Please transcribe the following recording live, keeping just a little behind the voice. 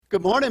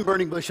Good morning,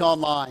 Burning Bush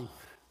Online.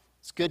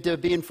 It's good to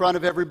be in front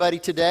of everybody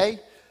today.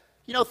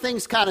 You know,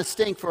 things kind of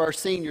stink for our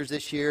seniors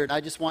this year, and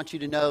I just want you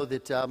to know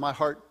that my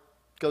heart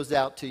goes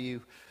out to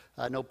you.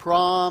 No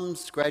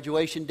proms,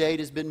 graduation date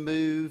has been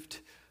moved.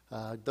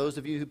 Those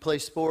of you who play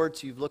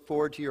sports, you've looked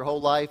forward to your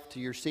whole life,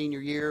 to your senior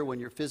year when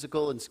your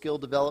physical and skill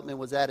development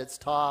was at its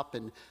top,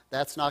 and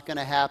that's not going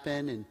to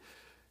happen. And,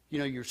 you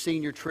know, your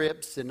senior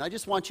trips. And I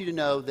just want you to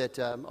know that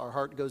our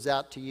heart goes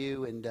out to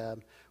you,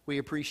 and we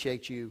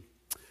appreciate you.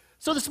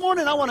 So this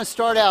morning I want to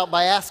start out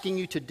by asking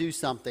you to do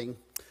something.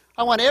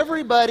 I want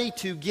everybody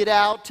to get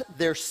out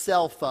their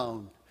cell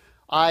phone.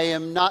 I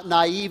am not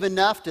naive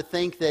enough to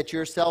think that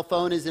your cell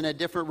phone is in a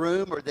different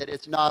room or that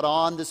it's not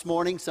on this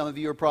morning. Some of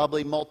you are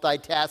probably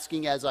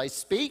multitasking as I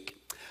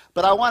speak.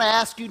 But I want to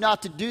ask you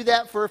not to do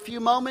that for a few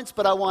moments,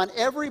 but I want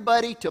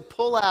everybody to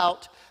pull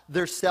out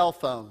their cell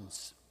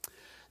phones.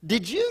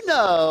 Did you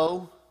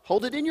know,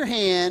 hold it in your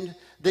hand,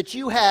 that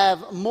you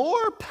have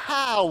more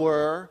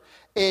power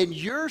in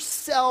your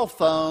cell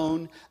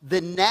phone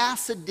than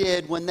NASA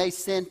did when they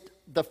sent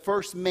the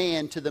first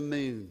man to the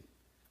moon?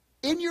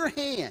 In your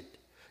hand,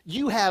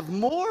 you have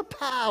more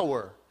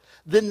power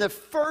than the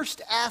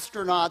first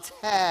astronauts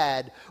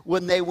had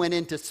when they went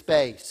into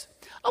space.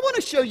 I want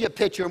to show you a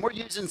picture, and we're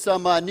using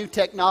some new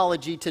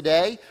technology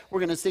today. We're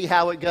going to see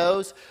how it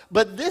goes.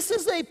 But this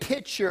is a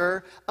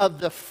picture of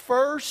the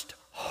first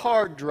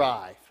hard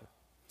drive.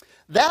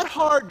 That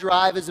hard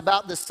drive is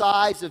about the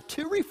size of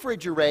 2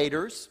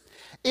 refrigerators.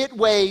 It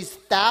weighs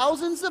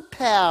thousands of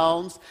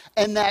pounds,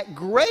 and that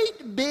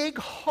great big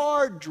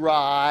hard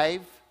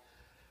drive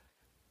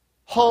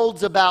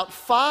holds about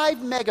 5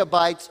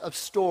 megabytes of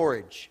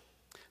storage.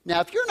 Now,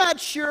 if you're not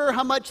sure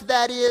how much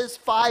that is,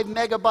 5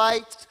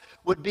 megabytes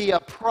would be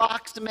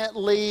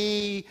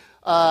approximately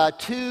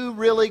 2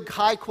 really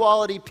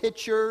high-quality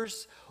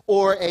pictures,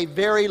 or a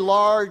very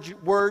large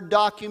Word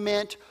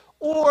document,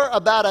 or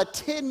about a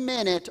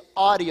 10-minute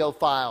audio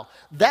file.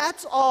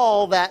 That's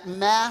all that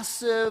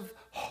massive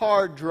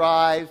hard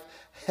drive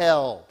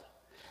held.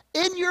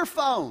 In your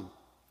phone,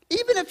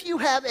 even if you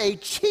have a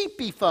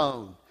cheapy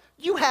phone,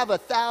 you have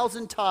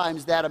 1,000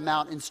 times that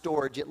amount in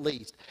storage at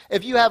least.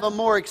 If you have a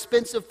more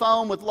expensive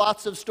phone with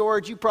lots of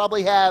storage, you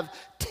probably have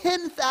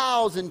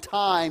 10,000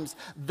 times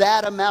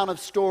that amount of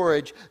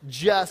storage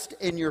just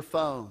in your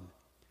phone.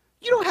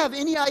 You don't have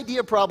any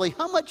idea probably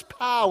how much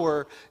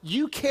power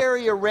you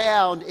carry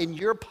around in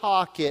your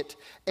pocket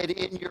and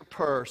in your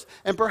purse.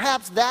 And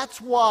perhaps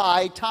that's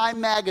why Time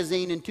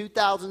Magazine in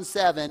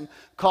 2007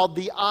 called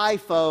the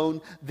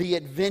iPhone the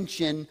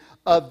invention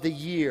of the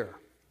year.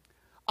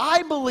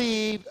 I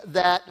believe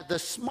that the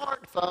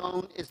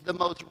smartphone is the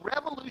most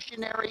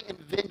revolutionary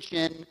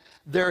invention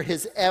there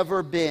has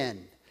ever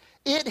been.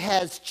 It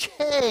has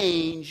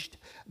changed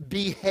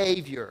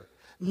behavior.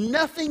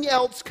 Nothing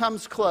else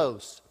comes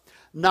close.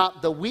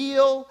 Not the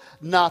wheel,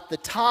 not the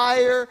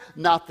tire,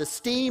 not the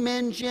steam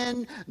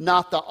engine,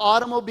 not the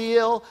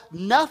automobile.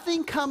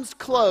 Nothing comes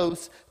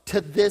close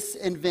to this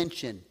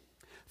invention.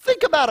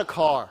 Think about a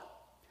car.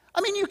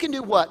 I mean, you can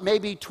do what?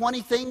 Maybe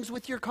 20 things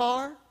with your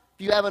car?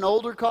 If you have an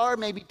older car,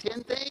 maybe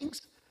 10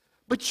 things?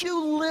 But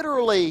you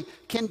literally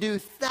can do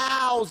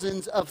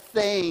thousands of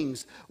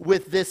things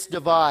with this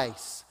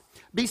device.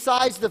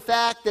 Besides the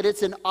fact that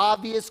it's an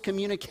obvious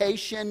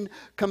communication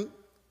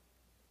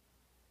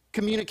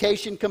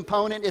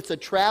component, it's a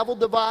travel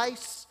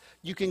device.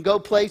 You can go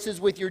places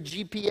with your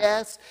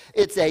GPS.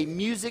 It's a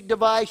music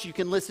device. You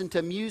can listen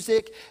to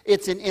music.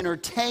 It's an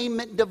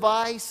entertainment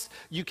device.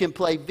 You can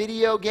play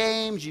video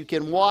games. You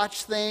can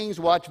watch things,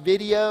 watch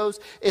videos.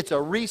 It's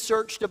a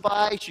research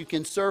device. You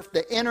can surf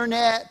the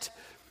internet.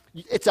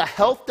 It's a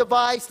health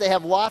device. They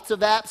have lots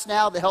of apps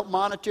now that help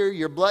monitor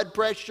your blood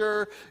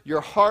pressure,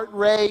 your heart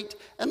rate.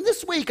 And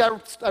this week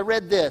I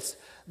read this,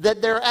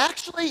 that they're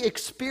actually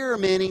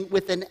experimenting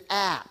with an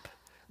app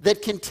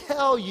that can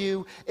tell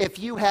you if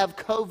you have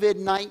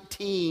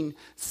COVID-19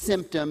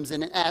 symptoms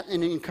and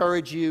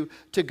encourage you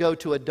to go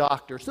to a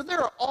doctor. So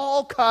there are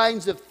all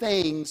kinds of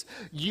things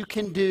you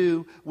can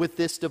do with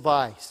this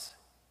device.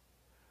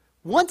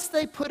 Once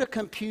they put a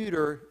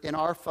computer in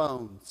our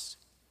phones,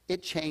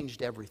 it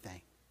changed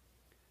everything.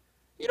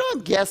 You know,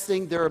 I'm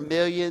guessing there are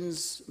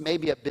millions,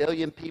 maybe 1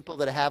 billion people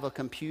that have a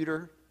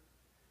computer.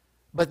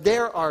 But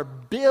there are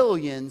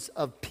billions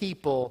of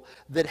people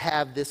that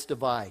have this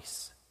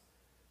device.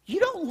 You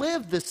don't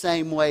live the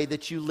same way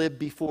that you lived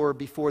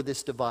before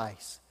this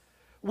device.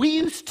 We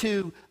used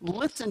to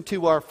listen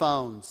to our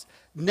phones.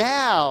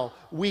 Now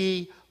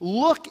we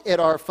look at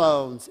our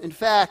phones. In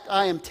fact,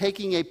 I am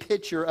taking a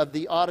picture of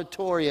the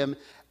auditorium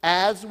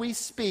as we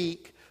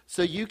speak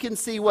so you can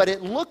see what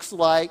it looks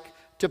like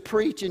to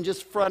preach in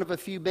just front of a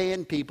few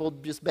band people,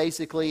 just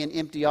basically an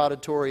empty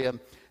auditorium.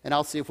 And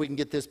I'll see if we can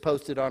get this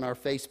posted on our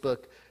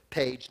Facebook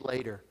page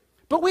later.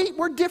 But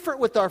we're different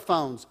with our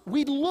phones.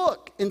 We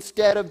look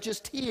instead of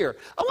just hear.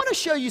 I want to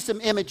show you some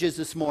images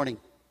this morning.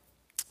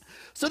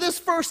 So this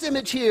first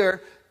image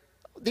here,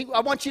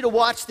 I want you to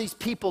watch these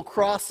people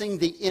crossing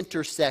the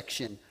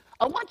intersection.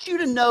 I want you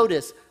to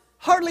notice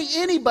hardly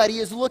anybody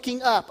is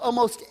looking up.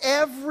 Almost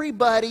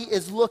everybody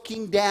is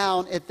looking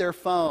down at their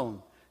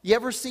phone. You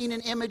ever seen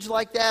an image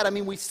like that? I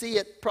mean, we see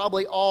it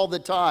probably all the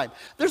time.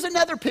 There's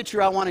another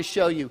picture I want to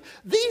show you.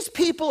 These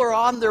people are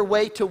on their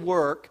way to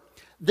work.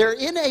 They're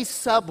in a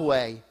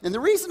subway. And the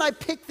reason I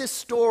picked this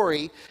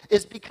story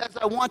is because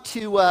I want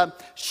to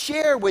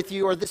share with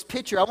you, or this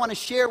picture, I want to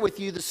share with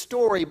you the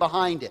story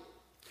behind it.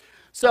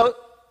 So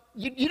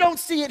you don't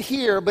see it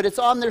here, but it's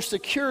on their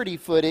security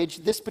footage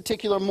this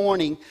particular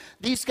morning.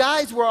 These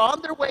guys were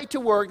on their way to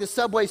work. The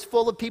subway's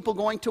full of people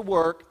going to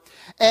work.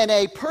 And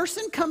a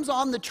person comes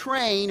on the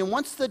train, and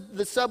once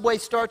the subway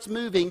starts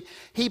moving,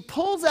 he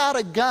pulls out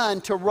a gun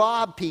to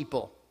rob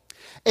people.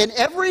 And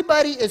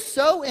everybody is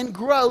so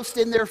engrossed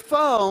in their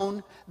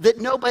phone that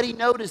nobody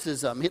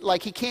notices them.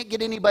 Like he can't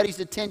get anybody's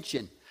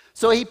attention.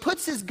 So he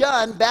puts his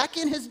gun back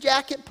in his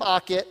jacket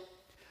pocket.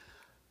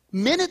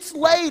 Minutes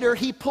later,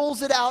 he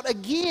pulls it out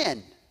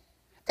again.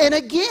 And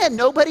again,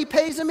 nobody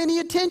pays him any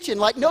attention.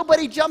 Like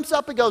nobody jumps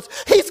up and goes,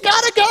 "He's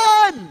got a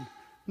gun!"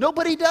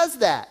 Nobody does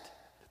that.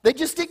 They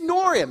just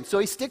ignore him. So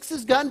he sticks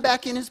his gun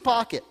back in his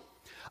pocket.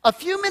 A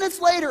few minutes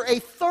later, a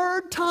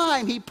third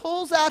time, he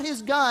pulls out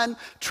his gun,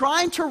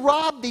 trying to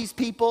rob these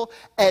people,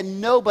 and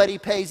nobody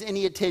pays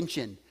any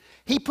attention.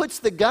 He puts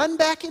the gun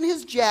back in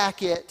his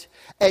jacket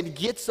and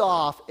gets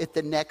off at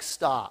the next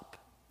stop.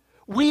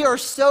 We are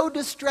so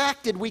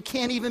distracted we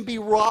can't even be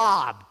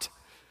robbed.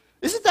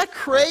 Isn't that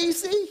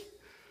crazy?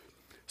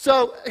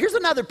 So here's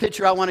another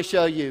picture I want to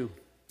show you.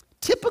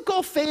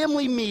 Typical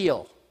family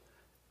meal.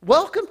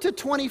 Welcome to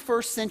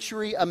 21st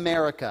century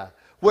America,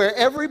 where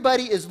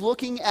everybody is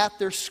looking at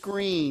their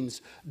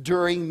screens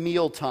during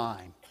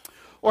mealtime.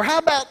 Or how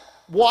about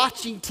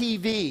watching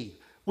TV?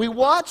 We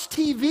watch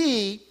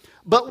TV,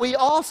 but we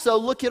also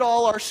look at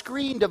all our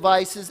screen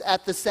devices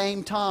at the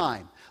same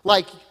time.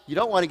 Like, you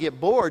don't want to get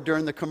bored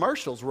during the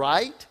commercials,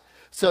 right?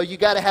 So you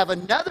got to have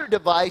another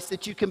device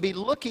that you can be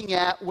looking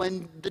at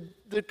when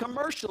the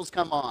commercials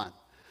come on.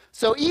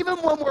 So even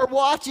when we're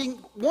watching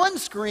one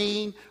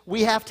screen,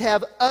 we have to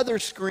have other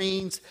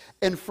screens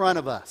in front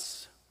of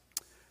us.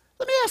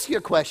 Let me ask you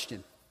a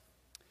question.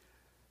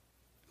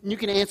 You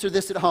can answer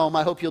this at home.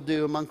 I hope you'll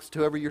do amongst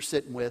whoever you're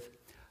sitting with.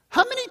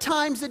 How many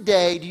times a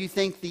day do you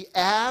think the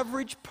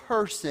average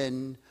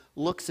person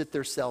looks at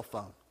their cell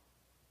phone?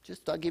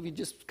 I'll give you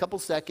just a couple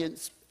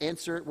seconds.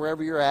 Answer it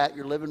wherever you're at,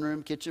 your living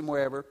room, kitchen,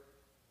 wherever.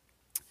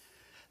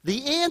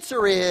 The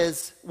answer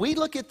is, we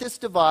look at this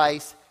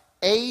device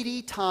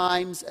 80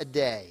 times a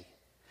day.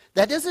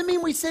 That doesn't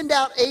mean we send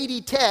out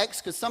 80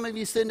 texts, because some of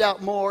you send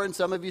out more and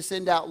some of you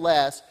send out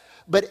less.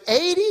 But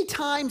 80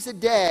 times a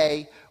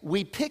day,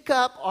 we pick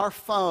up our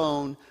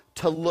phone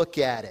to look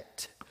at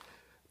it.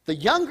 The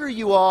younger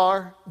you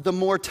are, the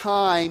more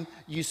time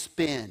you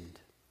spend.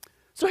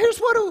 So here's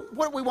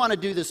what we want to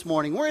do this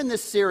morning. We're in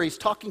this series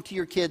talking to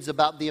your kids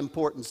about the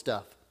important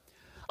stuff.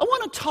 I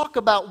want to talk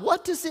about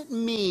what does it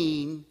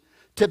mean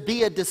to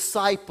be a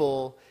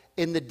disciple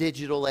in the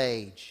digital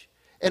age.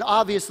 And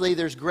obviously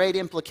there's great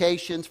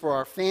implications for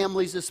our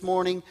families this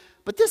morning,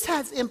 but this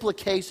has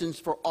implications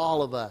for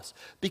all of us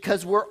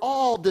because we're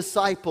all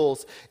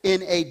disciples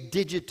in a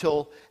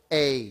digital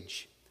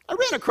age. I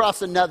ran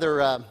across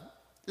another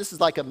this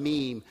is like a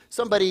meme.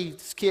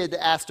 Somebody's kid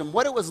asked them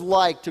what it was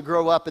like to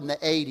grow up in the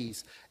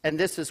 80s. And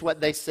this is what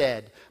they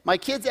said. My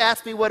kids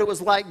asked me what it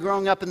was like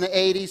growing up in the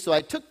 80s, so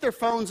I took their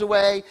phones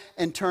away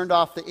and turned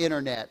off the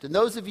internet. And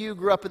those of you who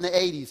grew up in the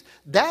 80s,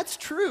 that's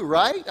true,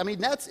 right? I mean,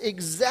 that's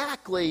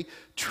exactly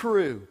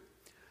true.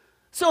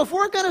 So if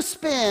we're going to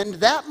spend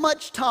that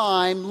much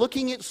time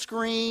looking at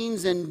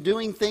screens and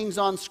doing things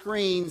on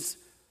screens,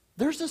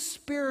 there's a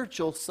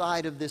spiritual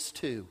side of this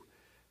too.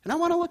 And I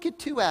want to look at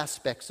two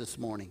aspects this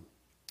morning.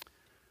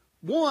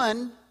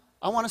 One,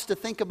 I want us to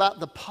think about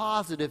the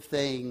positive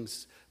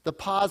things, the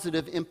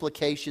positive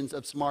implications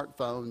of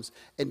smartphones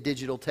and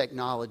digital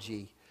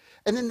technology.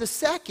 And then the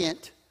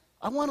second,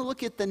 I want to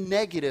look at the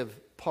negative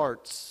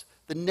parts,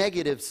 the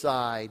negative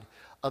side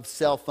of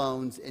cell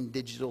phones and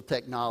digital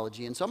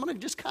technology. And so I'm going to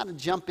just kind of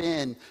jump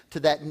in to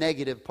that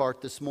negative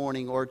part this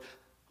morning, or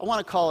I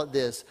want to call it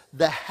this,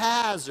 the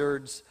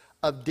hazards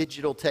of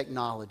digital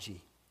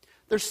technology.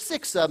 There's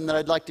 6 of them that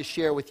I'd like to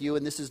share with you,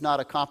 and this is not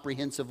a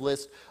comprehensive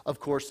list,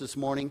 of course, this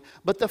morning.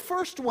 But the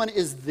first one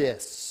is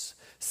this.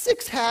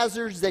 6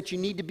 hazards that you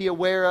need to be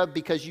aware of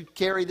because you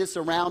carry this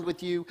around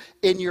with you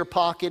in your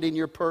pocket, in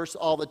your purse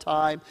all the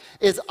time,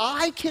 is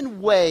I can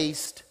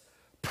waste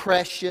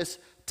precious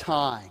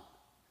time.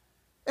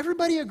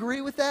 Everybody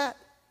agree with that?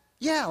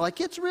 Yeah, like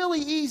it's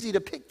really easy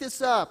to pick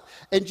this up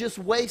and just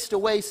waste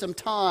away some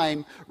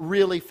time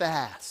really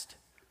fast.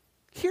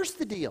 Here's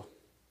the deal.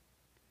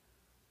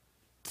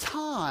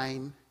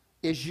 Time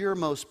is your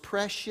most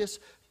precious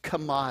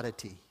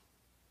commodity.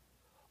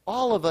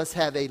 All of us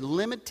have a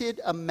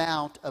limited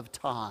amount of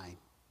time.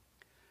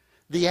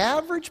 The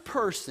average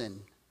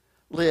person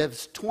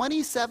lives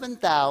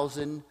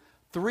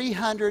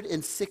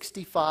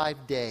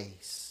 27,365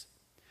 days.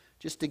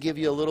 Just to give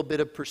you a little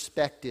bit of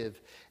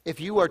perspective, if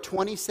you are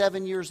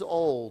 27 years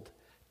old,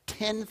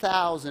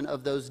 10,000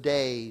 of those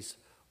days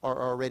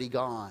are already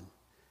gone.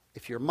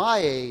 If you're my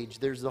age,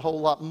 there's a whole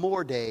lot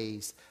more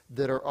days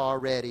that are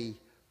already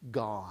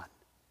gone.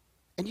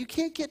 And you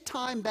can't get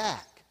time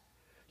back.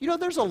 You know,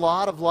 there's a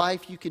lot of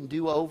life you can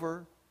do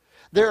over.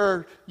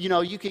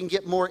 You can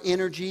get more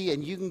energy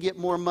and you can get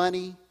more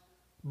money,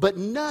 but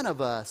none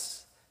of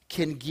us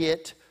can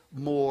get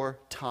more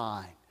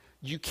time.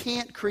 You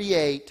can't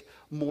create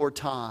more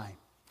time.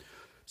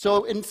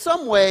 So in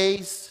some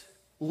ways,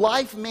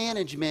 life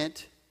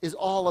management is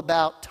all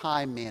about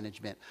time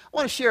management. I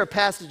want to share a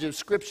passage of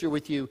scripture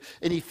with you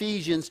in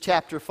Ephesians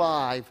chapter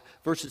 5,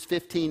 verses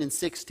 15 and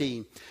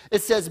 16.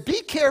 It says,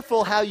 "Be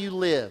careful how you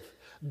live.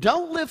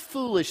 Don't live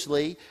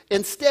foolishly.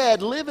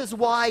 Instead, live as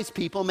wise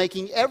people,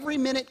 making every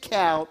minute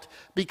count,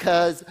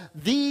 because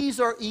these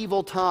are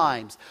evil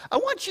times." I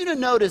want you to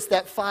notice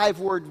that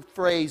 5-word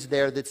phrase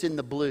there that's in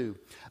the blue.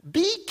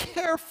 Be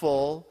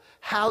careful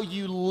how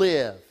you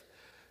live.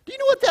 Do you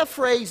know what that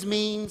phrase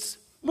means?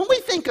 When we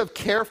think of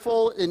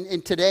careful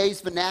in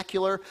today's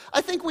vernacular, I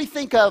think we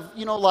think of,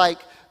 like,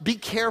 be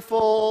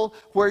careful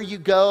where you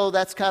go.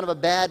 That's kind of a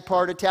bad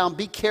part of town.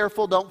 Be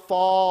careful, don't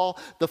fall.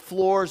 The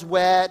floor's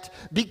wet.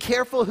 Be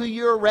careful who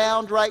you're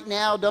around right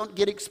now. Don't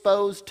get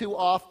exposed too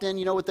often,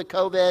 with the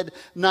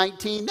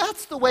COVID-19.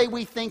 That's the way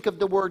we think of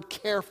the word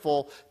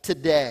careful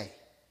today.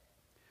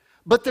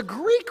 But the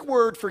Greek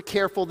word for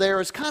careful there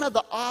is kind of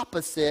the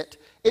opposite.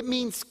 It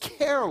means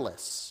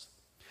careless.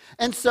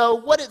 And so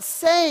what it's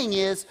saying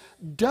is,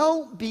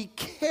 don't be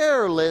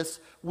careless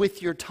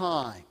with your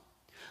time.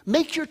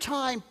 Make your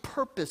time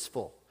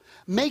purposeful.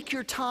 Make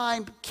your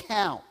time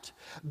count.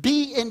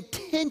 Be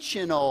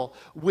intentional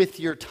with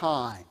your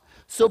time.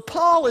 So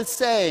Paul is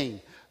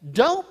saying,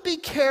 don't be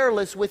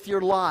careless with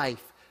your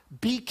life.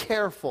 Be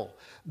careful.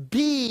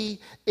 Be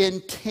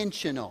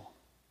intentional.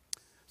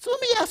 So let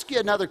me ask you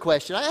another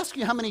question. I ask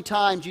you how many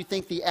times you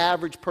think the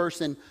average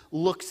person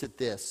looks at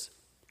this.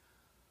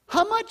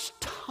 How much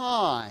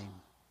time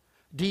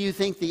do you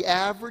think the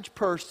average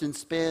person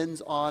spends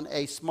on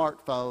a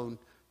smartphone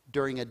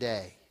during a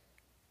day?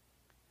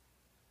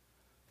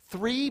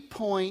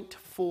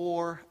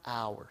 3.4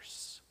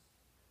 hours.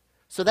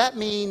 So that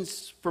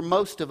means for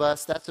most of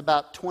us, that's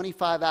about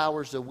 25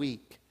 hours a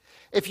week.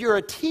 If you're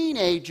a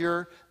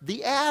teenager,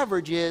 the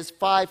average is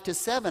 5 to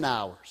 7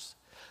 hours.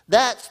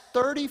 That's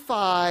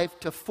 35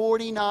 to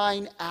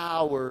 49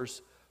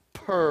 hours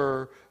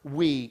per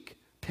week,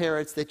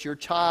 parents, that your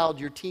child,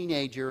 your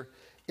teenager,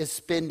 is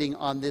spending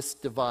on this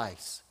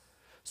device.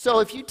 So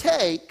if you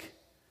take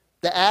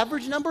the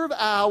average number of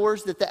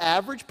hours that the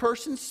average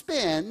person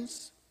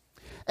spends,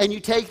 and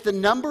you take the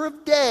number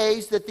of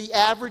days that the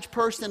average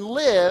person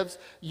lives,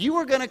 you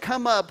are going to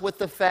come up with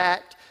the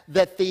fact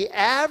that the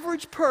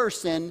average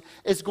person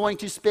is going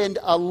to spend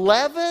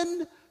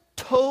 11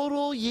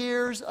 total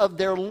years of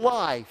their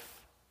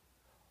life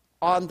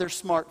on their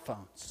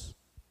smartphones.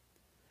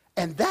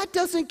 And that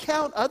doesn't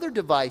count other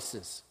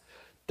devices.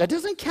 That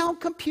doesn't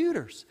count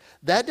computers.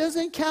 That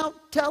doesn't count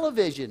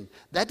television.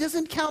 That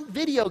doesn't count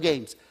video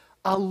games.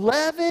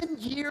 11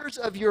 years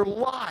of your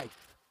life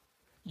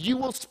you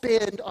will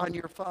spend on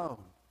your phone.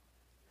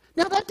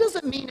 Now, that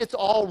doesn't mean it's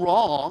all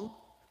wrong.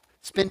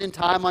 Spending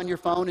time on your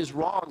phone is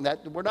wrong.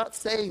 We're not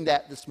saying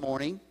that this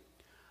morning.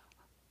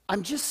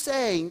 I'm just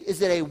saying,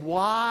 is it a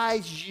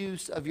wise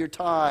use of your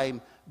time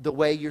the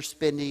way you're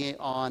spending it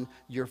on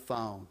your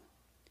phone?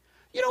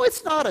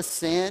 It's not a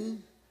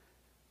sin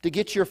to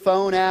get your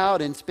phone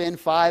out and spend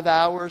 5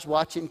 hours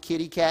watching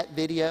kitty cat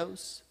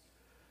videos.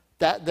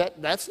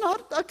 That's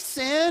not a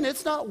sin.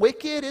 It's not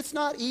wicked. It's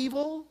not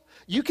evil.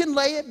 You can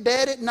lay in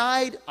bed at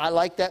night. I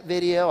like that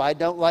video. I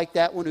don't like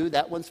that one. Ooh,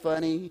 that one's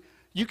funny.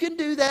 You can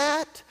do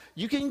that.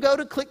 You can go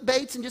to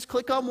ClickBaits and just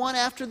click on one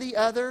after the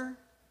other.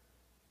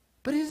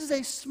 But it is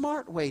a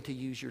smart way to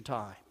use your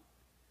time.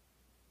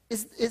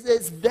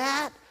 Is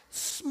that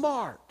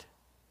smart?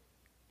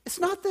 It's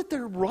not that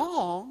they're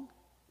wrong,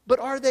 but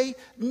are they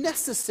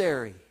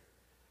necessary?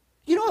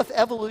 If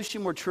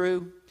evolution were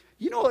true,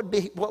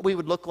 what we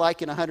would look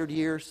like in 100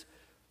 years?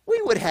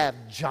 We would have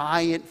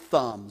giant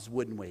thumbs,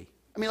 wouldn't we?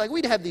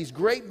 We'd have these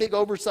great big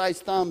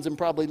oversized thumbs and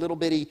probably little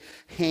bitty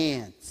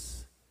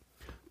hands.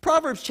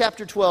 Proverbs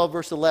chapter 12,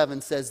 verse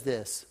 11 says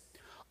this: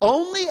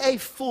 "Only a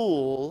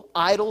fool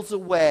idles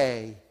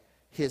away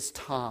his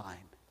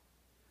time."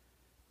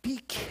 Be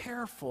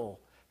careful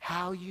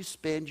how you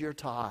spend your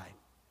time.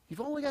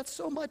 You've only got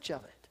so much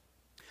of it.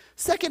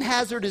 Second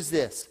hazard is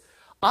this: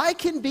 I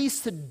can be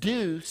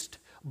seduced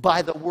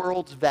by the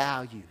world's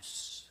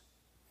values.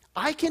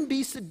 I can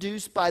be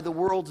seduced by the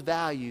world's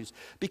values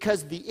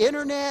because the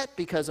internet,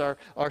 because our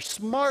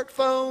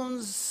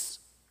smartphones,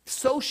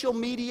 social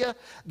media,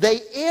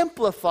 they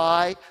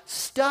amplify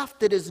stuff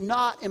that is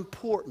not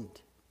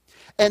important.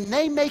 And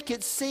they make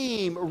it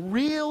seem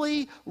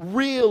really,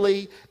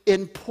 really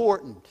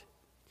important.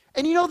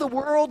 And the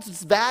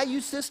world's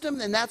value system,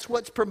 and that's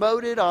what's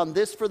promoted on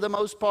this for the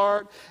most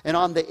part, and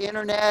on the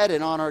internet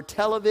and on our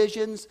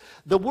televisions.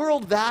 The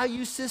world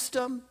value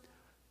system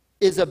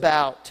is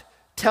about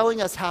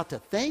telling us how to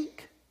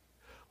think,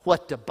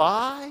 what to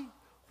buy,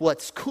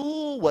 what's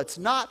cool, what's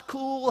not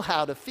cool,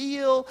 how to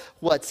feel,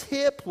 what's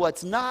hip,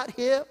 what's not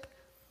hip.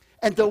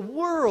 And the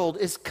world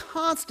is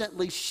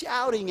constantly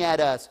shouting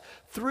at us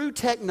through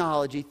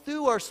technology,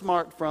 through our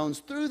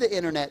smartphones, through the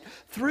internet,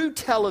 through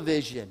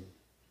television.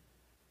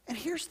 And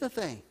here's the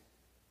thing.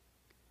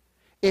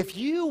 If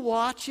you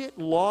watch it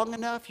long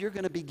enough, you're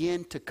going to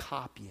begin to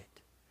copy it.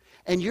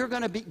 And you're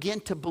going to begin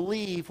to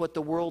believe what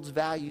the world's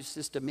value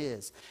system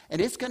is.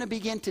 And it's going to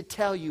begin to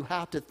tell you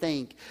how to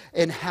think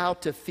and how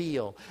to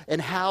feel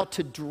and how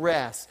to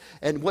dress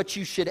and what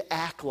you should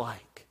act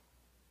like.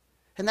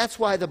 And that's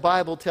why the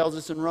Bible tells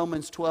us in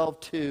Romans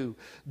 12:2,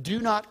 do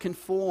not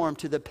conform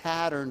to the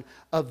pattern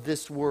of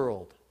this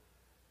world.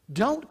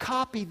 Don't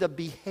copy the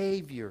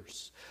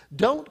behaviors.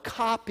 Don't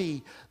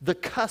copy the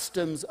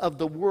customs of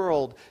the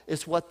world,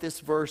 is what this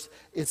verse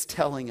is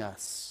telling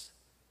us.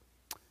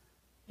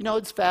 You know,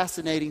 it's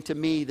fascinating to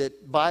me that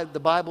the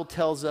Bible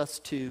tells us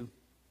to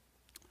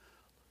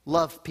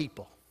love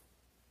people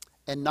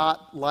and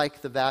not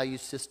like the value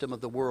system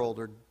of the world,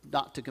 or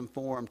not to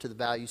conform to the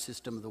value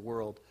system of the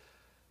world.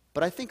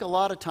 But I think a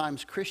lot of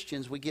times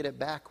Christians, we get it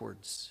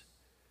backwards.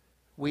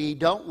 We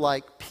don't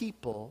like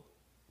people,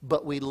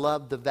 but we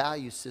love the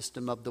value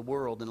system of the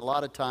world. And a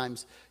lot of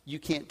times you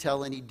can't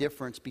tell any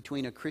difference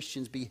between a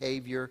Christian's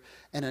behavior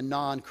and a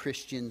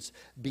non-Christian's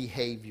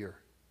behavior.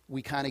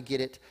 We kind of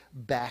get it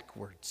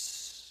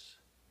backwards.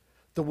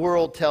 The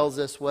world tells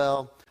us,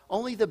 well,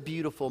 only the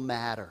beautiful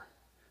matter.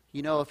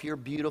 You know, if you're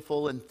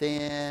beautiful and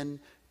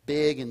thin,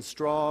 big and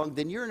strong,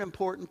 then you're an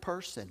important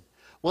person.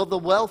 Well, the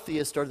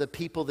wealthiest are the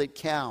people that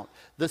count.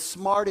 The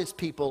smartest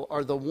people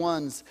are the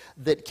ones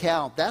that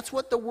count. That's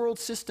what the world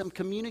system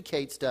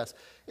communicates to us.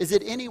 Is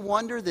it any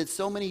wonder that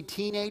so many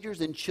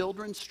teenagers and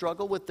children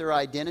struggle with their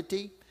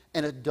identity,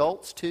 and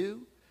adults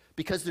too?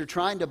 Because they're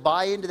trying to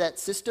buy into that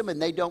system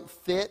and they don't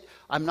fit.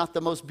 I'm not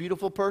the most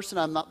beautiful person.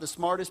 I'm not the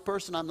smartest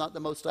person. I'm not the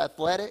most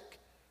athletic.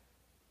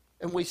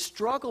 And we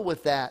struggle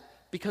with that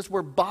because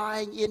we're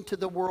buying into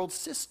the world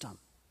system.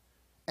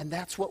 And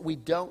that's what we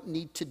don't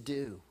need to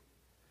do.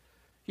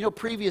 You know,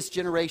 previous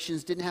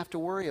generations didn't have to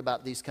worry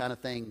about these kind of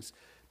things.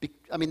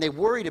 They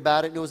worried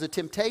about it and it was a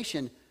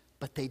temptation,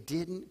 but they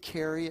didn't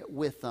carry it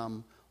with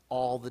them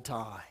all the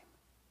time.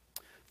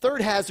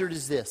 Third hazard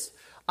is this.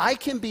 I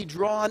can be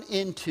drawn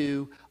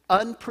into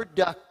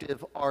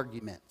unproductive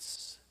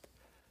arguments.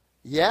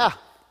 Yeah,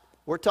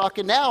 we're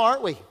talking now,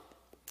 aren't we?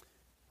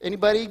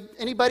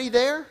 Anybody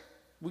there?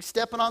 We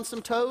stepping on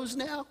some toes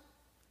now?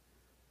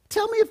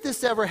 Tell me if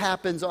this ever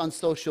happens on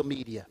social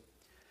media.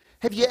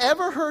 Have you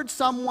ever heard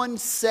someone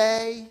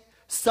say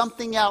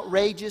something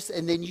outrageous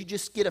and then you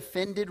just get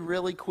offended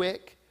really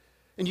quick?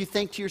 And you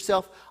think to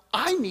yourself,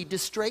 I need to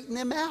straighten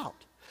them out.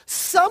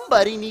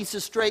 Somebody needs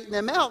to straighten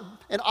them out,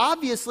 and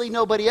obviously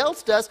nobody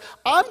else does.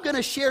 I'm going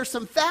to share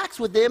some facts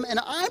with them, and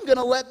I'm going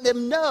to let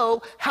them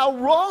know how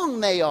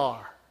wrong they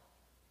are.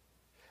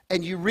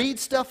 And you read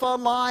stuff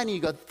online, and you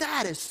go,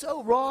 that is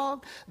so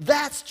wrong.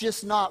 That's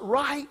just not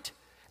right.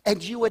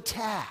 And you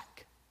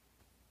attack.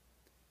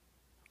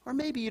 Or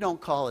maybe you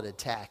don't call it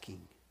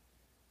attacking.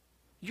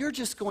 You're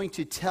just going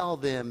to tell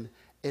them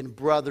in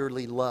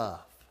brotherly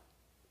love.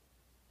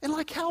 And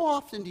like, how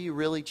often do you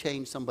really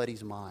change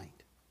somebody's mind?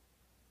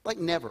 Like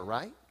never,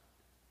 right?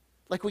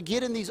 Like we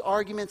get in these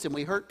arguments and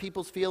we hurt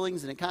people's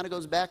feelings, and it kind of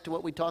goes back to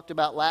what we talked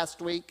about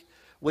last week.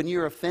 When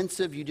you're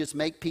offensive, you just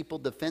make people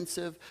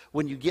defensive.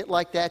 When you get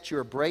like that,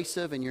 you're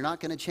abrasive and you're not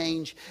going to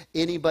change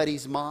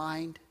anybody's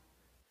mind.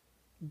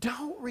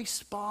 Don't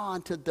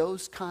respond to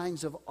those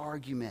kinds of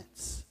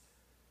arguments.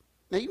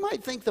 Now, you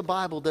might think the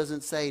Bible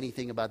doesn't say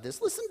anything about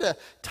this. Listen to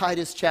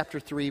Titus chapter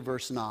 3,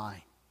 verse 9.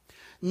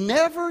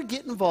 Never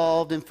get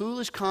involved in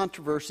foolish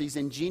controversies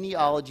and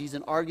genealogies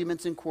and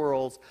arguments and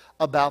quarrels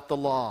about the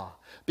law,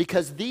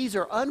 because these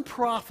are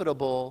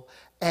unprofitable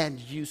and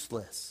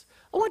useless.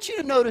 I want you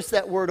to notice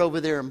that word over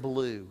there in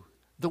blue,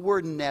 the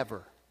word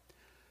never.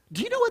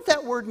 Do you know what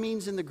that word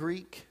means in the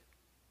Greek?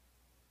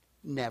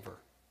 Never.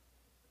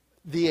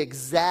 The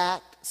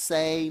exact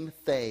same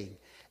thing.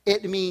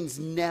 It means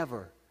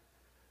never.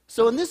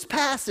 So in this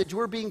passage,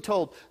 we're being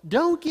told,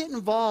 don't get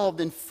involved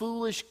in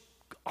foolish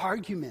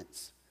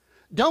arguments.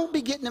 Don't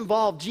be getting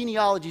involved in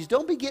genealogies.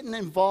 Don't be getting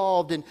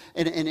involved in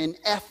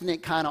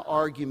ethnic kind of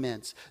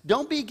arguments.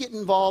 Don't be getting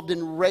involved in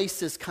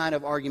racist kind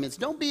of arguments.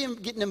 Don't be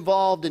getting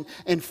involved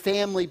in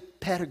family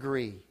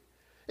pedigree.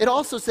 It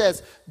also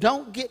says,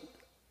 don't get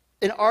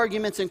in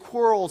arguments and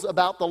quarrels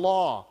about the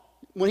law.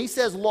 When he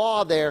says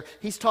law there,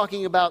 he's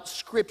talking about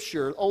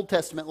Scripture. Old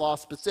Testament law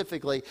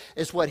specifically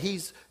is what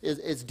he's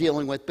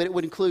dealing with, but it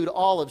would include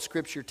all of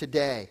Scripture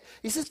today.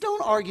 He says,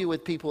 don't argue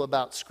with people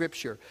about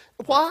Scripture.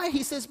 Why?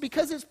 He says,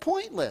 because it's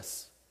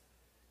pointless.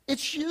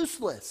 It's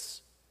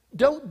useless.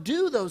 Don't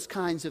do those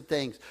kinds of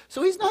things.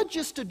 So he's not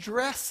just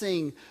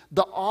addressing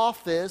the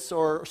office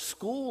or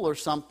school or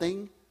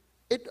something.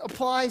 It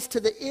applies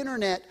to the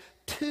internet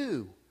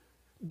too.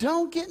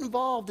 Don't get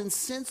involved in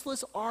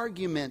senseless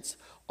arguments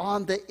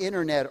on the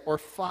internet or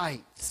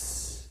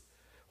fights.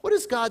 What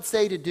does God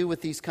say to do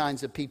with these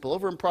kinds of people?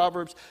 Over in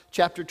Proverbs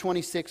chapter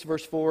 26,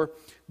 verse 4,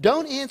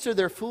 don't answer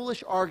their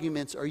foolish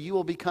arguments or you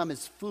will become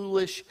as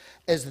foolish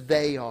as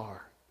they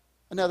are.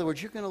 In other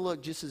words, you're going to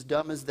look just as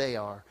dumb as they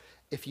are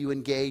if you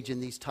engage in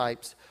these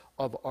types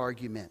of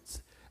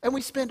arguments. And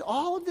we spend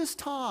all of this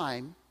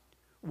time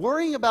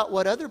worrying about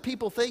what other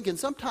people think, and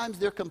sometimes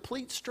they're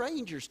complete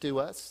strangers to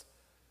us.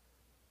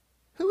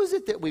 Who is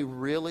it that we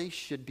really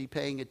should be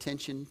paying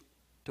attention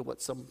to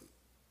what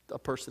a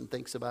person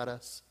thinks about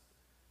us?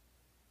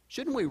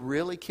 Shouldn't we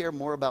really care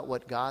more about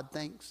what God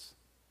thinks?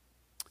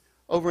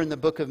 Over in the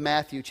book of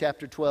Matthew,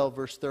 chapter 12,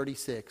 verse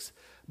 36.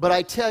 But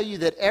I tell you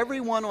that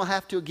everyone will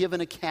have to give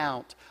an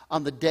account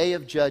on the day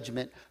of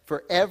judgment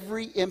for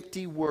every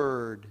empty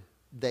word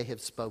they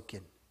have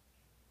spoken.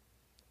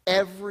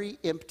 Every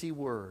empty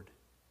word.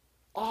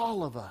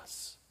 All of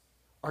us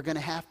are going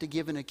to have to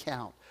give an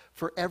account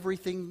for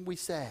everything we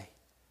say.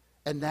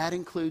 And that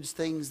includes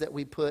things that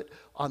we put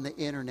on the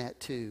internet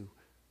too.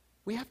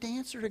 We have to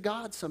answer to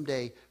God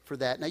someday for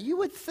that. Now you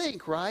would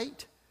think,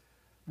 right,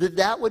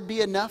 that would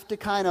be enough to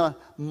kind of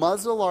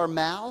muzzle our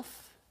mouth?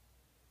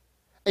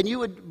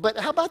 But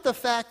how about the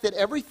fact that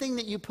everything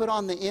that you put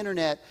on the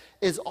internet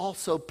is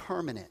also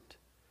permanent?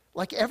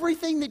 Like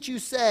everything that you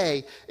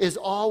say is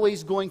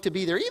always going to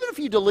be there. Even if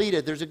you delete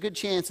it, there's a good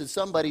chance that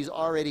somebody's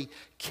already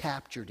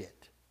captured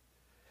it.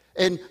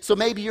 And so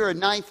maybe you're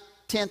in 9th,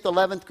 10th,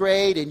 11th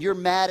grade and you're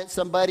mad at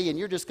somebody and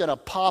you're just going to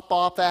pop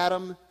off at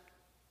them.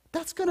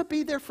 That's going to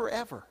be there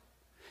forever.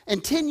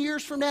 And 10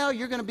 years from now,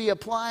 you're going to be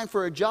applying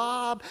for a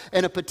job,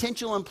 and a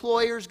potential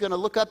employer is going to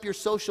look up your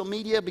social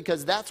media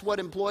because that's what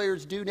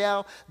employers do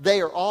now. They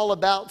are all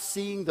about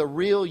seeing the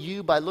real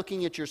you by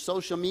looking at your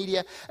social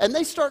media. And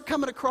they start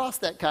coming across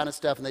that kind of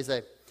stuff, and they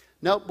say,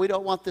 nope, we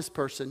don't want this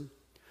person.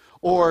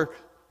 Or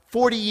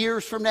 40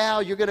 years from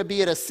now, you're going to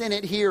be at a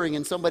Senate hearing,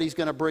 and somebody's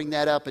going to bring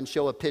that up and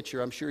show a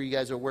picture. I'm sure you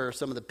guys are aware of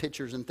some of the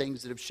pictures and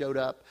things that have showed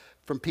up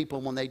from people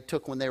when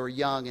they were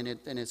young, and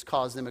it's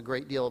caused them a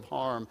great deal of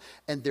harm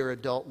in their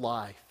adult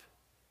life.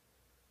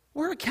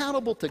 We're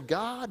accountable to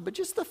God, but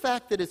just the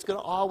fact that it's going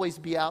to always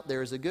be out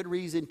there is a good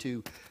reason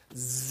to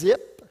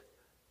zip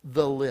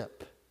the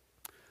lip.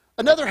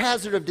 Another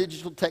hazard of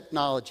digital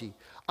technology.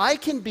 I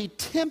can be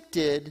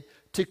tempted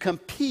to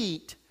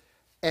compete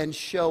and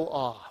show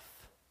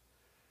off.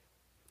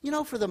 You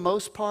know, for the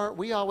most part,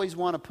 we always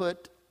want to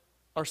put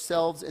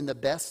ourselves in the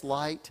best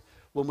light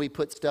when we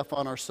put stuff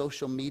on our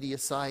social media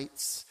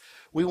sites.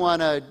 We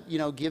want to,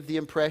 give the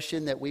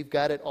impression that we've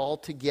got it all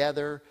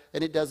together,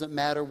 and it doesn't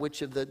matter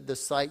which of the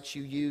sites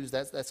you use.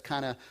 That's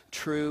kind of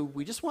true.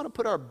 We just want to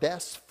put our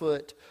best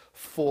foot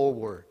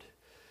forward.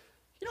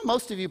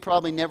 Most of you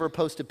probably never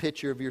post a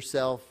picture of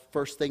yourself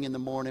first thing in the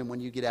morning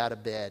when you get out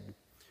of bed.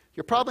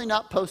 You're probably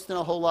not posting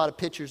a whole lot of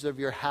pictures of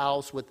your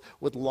house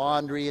with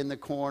laundry in the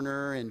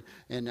corner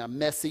and a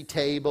messy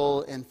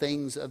table and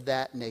things of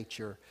that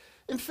nature.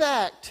 In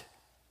fact,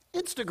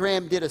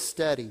 Instagram did a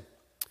study.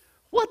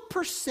 What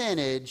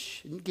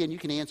percentage, and again, you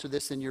can answer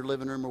this in your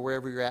living room or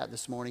wherever you're at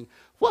this morning,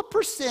 what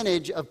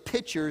percentage of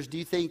pictures do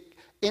you think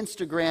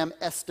Instagram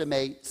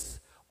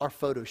estimates are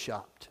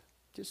photoshopped?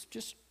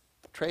 Just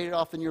trade it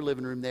off in your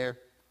living room there.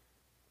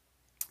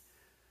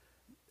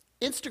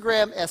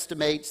 Instagram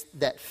estimates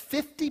that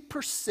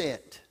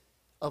 50%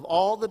 of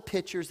all the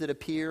pictures that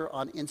appear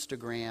on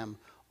Instagram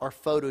are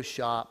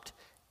photoshopped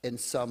in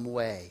some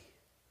way.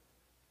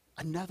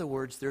 In other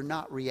words, they're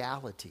not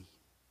reality.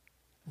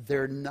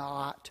 They're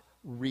not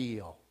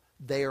real.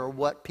 They are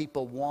what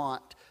people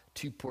want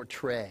to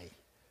portray.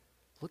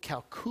 Look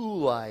how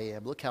cool I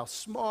am. Look how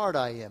smart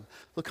I am.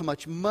 Look how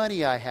much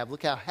money I have.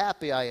 Look how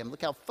happy I am.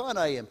 Look how fun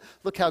I am.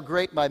 Look how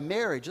great my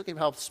marriage. Look at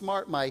how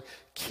smart my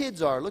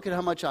kids are. Look at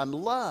how much I'm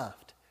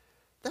loved.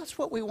 That's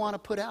what we want to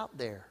put out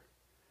there.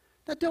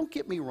 Now, don't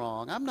get me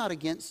wrong. I'm not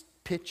against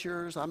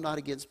pictures. I'm not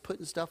against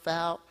putting stuff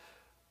out.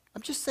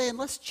 I'm just saying,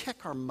 let's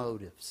check our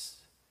motives.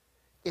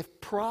 If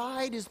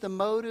pride is the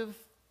motive,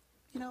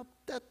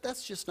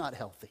 that's just not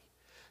healthy.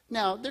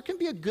 Now, there can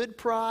be a good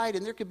pride,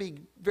 and there can be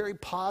very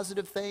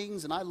positive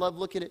things, and I love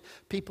looking at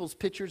people's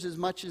pictures as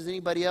much as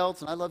anybody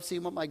else, and I love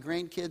seeing what my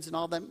grandkids and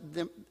all them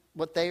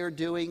what they are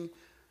doing.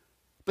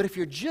 But if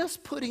you're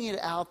just putting it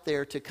out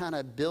there to kind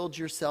of build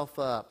yourself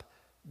up,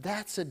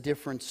 that's a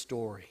different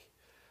story.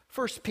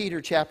 1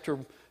 Peter chapter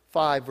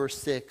 5, verse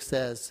 6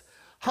 says,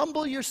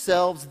 "Humble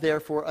yourselves,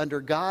 therefore, under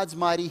God's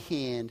mighty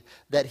hand,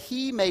 that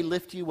he may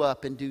lift you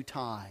up in due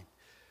time."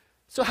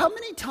 So how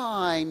many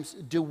times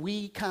do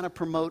we kind of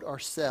promote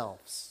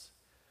ourselves?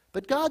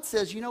 But God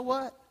says, you know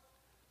what?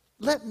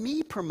 Let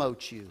me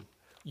promote you.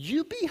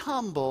 You be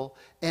humble,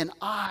 and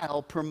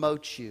I'll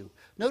promote you.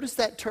 Notice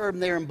that term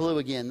there in blue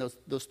again,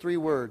 those three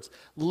words.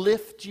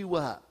 Lift you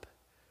up.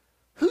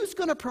 Who's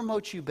going to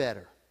promote you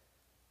better?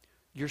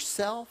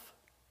 Yourself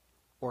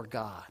or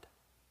God?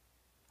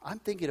 I'm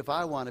thinking if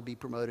I want to be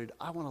promoted,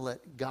 I want to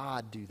let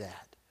God do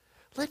that.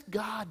 Let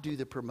God do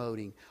the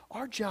promoting.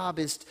 Our job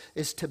is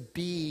to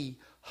be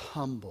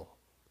humble.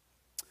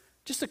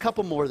 Just a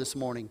couple more this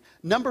morning.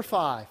 Number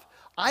 5,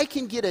 I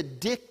can get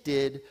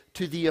addicted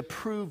to the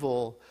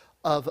approval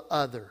of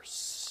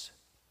others.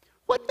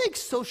 What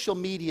makes social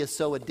media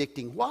so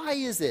addicting? Why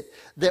is it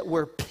that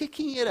we're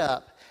picking it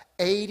up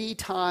 80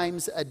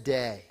 times a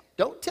day?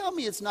 Don't tell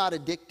me it's not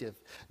addictive.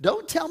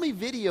 Don't tell me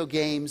video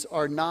games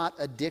are not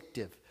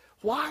addictive.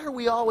 Why are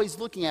we always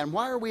looking at them?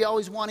 Why are we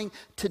always wanting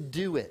to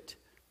do it?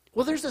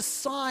 Well, there's a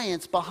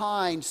science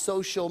behind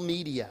social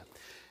media.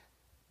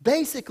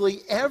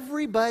 Basically,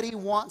 everybody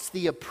wants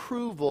the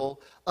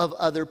approval of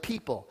other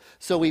people.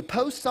 So we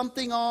post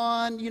something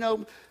on,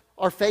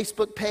 our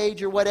Facebook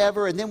page or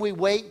whatever, and then we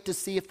wait to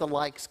see if the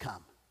likes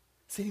come.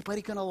 Is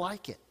anybody going to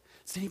like it?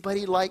 Does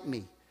anybody like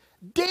me?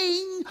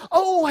 Ding!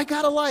 Oh, I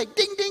got a like.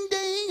 Ding, ding,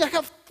 ding. I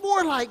have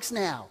 4 likes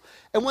now.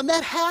 And when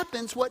that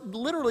happens, what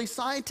literally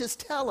scientists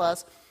tell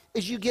us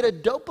is you get a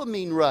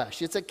dopamine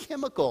rush. It's a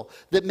chemical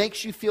that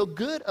makes you feel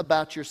good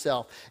about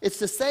yourself. It's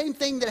the same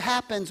thing that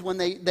happens when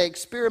they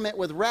experiment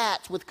with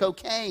rats with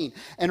cocaine.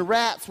 And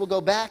rats will go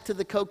back to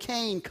the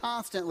cocaine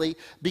constantly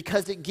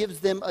because it gives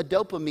them a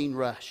dopamine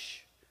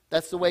rush.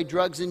 That's the way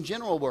drugs in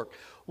general work.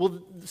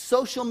 Well,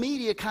 social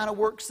media kind of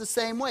works the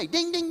same way.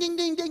 Ding, ding, ding,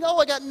 ding, ding. Oh,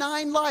 I got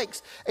 9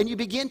 likes. And you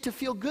begin to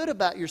feel good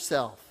about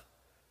yourself.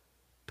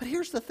 But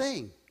here's the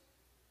thing.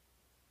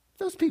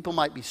 Those people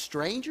might be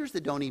strangers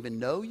that don't even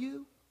know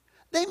you.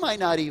 They might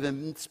not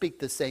even speak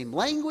the same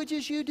language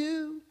as you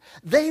do.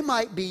 They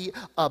might be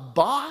a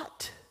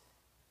bot.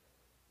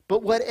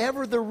 But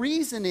whatever the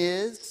reason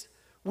is,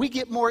 we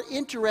get more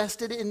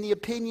interested in the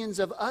opinions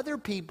of other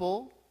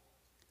people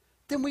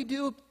than we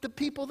do the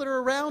people that are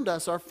around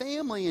us, our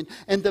family,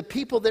 and the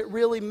people that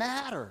really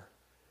matter.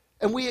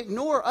 And we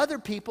ignore other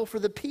people for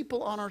the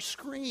people on our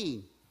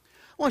screen.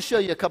 I want to show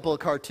you a couple of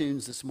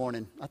cartoons this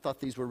morning. I thought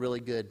these were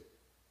really good.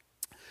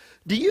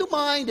 Do you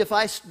mind if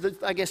I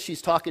guess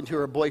she's talking to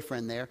her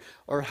boyfriend there,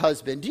 or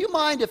husband. Do you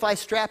mind if I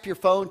strap your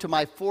phone to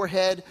my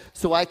forehead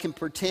so I can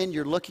pretend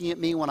you're looking at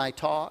me when I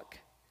talk?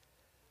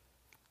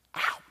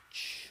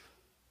 Ouch.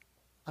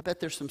 I bet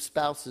there's some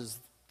spouses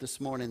this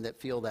morning that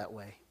feel that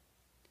way.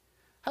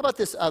 How about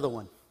this other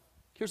one?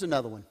 Here's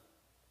another one.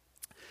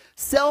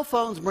 Cell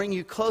phones bring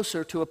you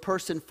closer to a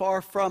person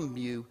far from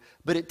you,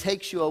 but it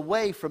takes you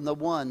away from the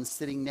one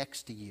sitting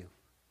next to you.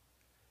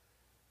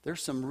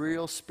 There's some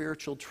real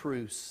spiritual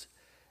truths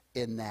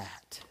in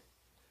that.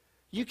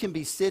 You can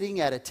be sitting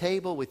at a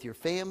table with your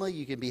family.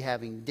 You can be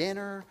having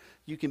dinner.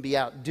 You can be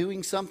out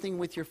doing something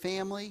with your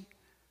family.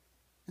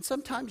 And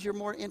sometimes you're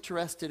more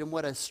interested in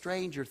what a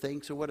stranger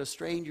thinks or what a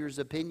stranger's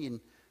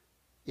opinion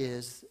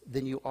is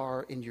than you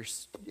are in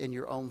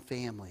your own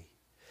family.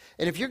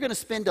 And if you're going to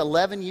spend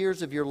 11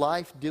 years of your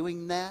life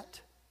doing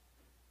that,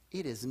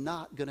 it is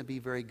not going to be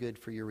very good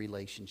for your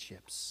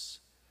relationships.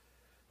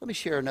 Let me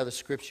share another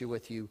scripture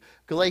with you.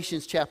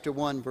 Galatians chapter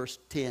 1, verse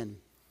 10.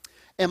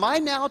 Am I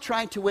now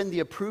trying to win the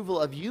approval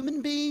of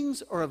human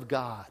beings or of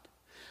God?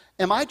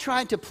 Am I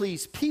trying to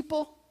please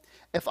people?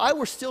 If I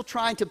were still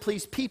trying to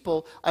please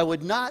people, I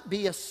would not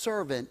be a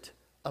servant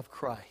of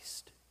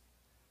Christ.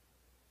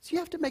 So you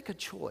have to make a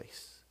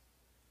choice.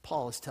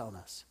 Paul is telling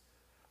us.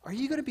 Are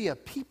you going to be a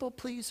people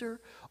pleaser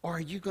or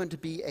are you going to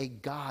be a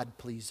God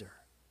pleaser?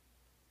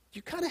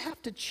 You kind of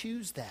have to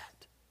choose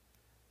that.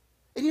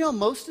 And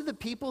most of the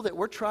people that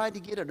we're trying to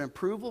get an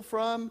approval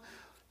from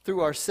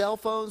through our cell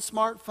phones,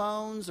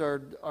 smartphones,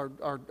 or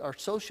our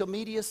social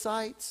media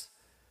sites,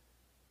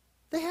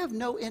 they have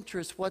no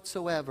interest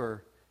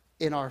whatsoever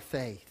in our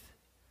faith.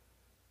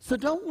 So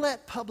don't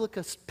let public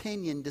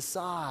opinion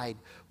decide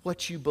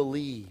what you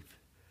believe.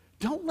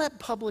 Don't let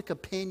public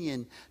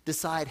opinion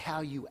decide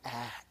how you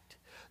act.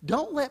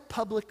 Don't let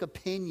public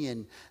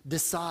opinion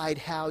decide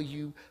how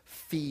you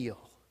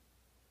feel.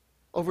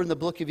 Over in the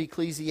book of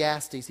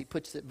Ecclesiastes, he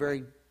puts it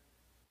very,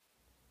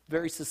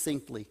 very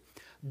succinctly.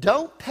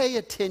 Don't pay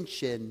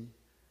attention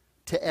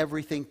to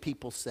everything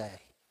people say.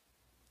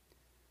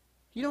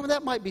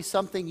 That might be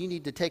something you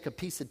need to take a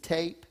piece of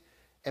tape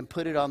and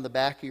put it on the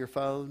back of your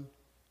phone.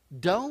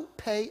 Don't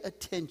pay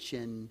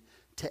attention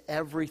to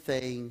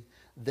everything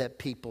that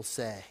people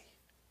say.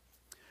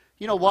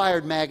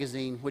 Wired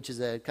magazine, which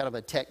is a kind of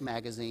a tech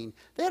magazine,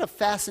 they had a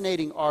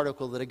fascinating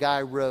article that a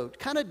guy wrote,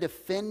 kind of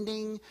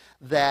defending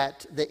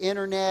that the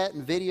internet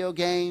and video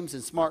games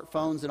and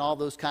smartphones and all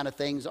those kind of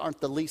things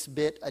aren't the least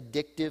bit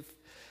addictive.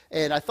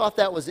 And I thought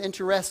that was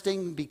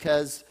interesting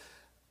because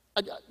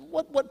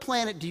what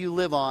planet do you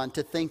live on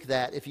to think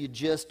that if you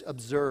just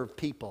observe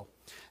people?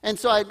 And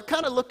so I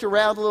kind of looked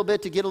around a little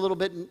bit to get a little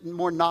bit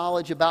more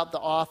knowledge about the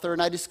author,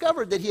 and I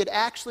discovered that he had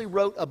actually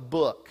wrote a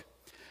book.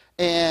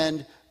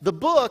 And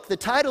the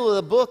title of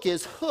the book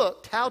is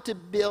Hooked, How to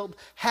Build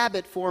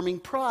Habit-Forming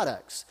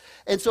Products.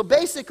 And so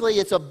basically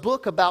it's a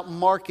book about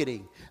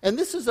marketing. And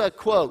this is a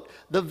quote.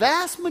 The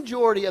vast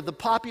majority of the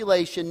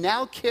population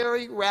now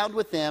carry around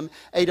with them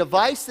a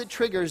device that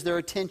triggers their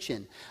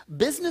attention.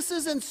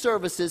 Businesses and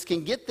services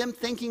can get them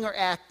thinking or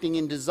acting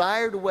in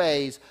desired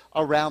ways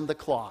around the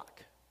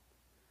clock.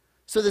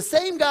 So the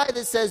same guy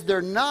that says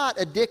they're not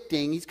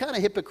addicting, he's kind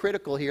of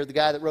hypocritical here, the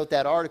guy that wrote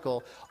that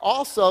article,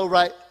 also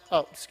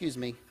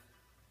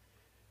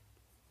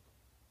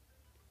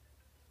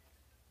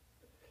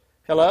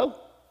Hello?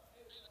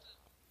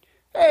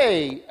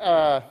 Hey,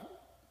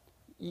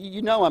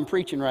 you know I'm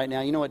preaching right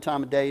now. You know what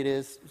time of day it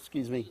is?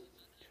 Excuse me.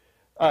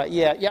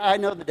 Yeah, I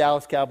know the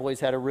Dallas Cowboys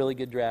had a really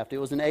good draft. It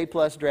was an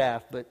A-plus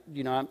draft, but,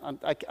 you know,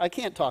 I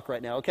can't talk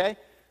right now, okay?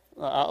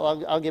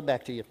 I'll get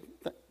back to you.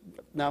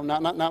 No,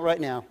 not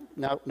right now.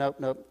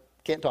 No,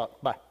 can't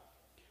talk. Bye.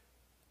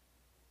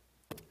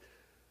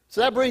 So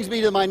that brings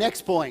me to my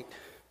next point.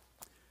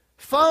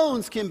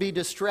 Phones can be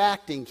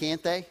distracting,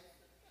 can't they?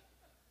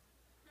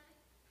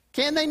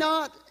 Can they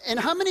not? And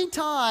how many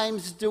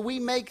times do we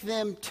make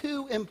them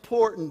too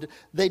important?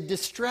 They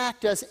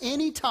distract us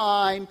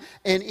anytime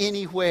and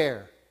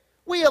anywhere.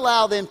 We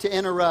allow them to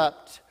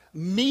interrupt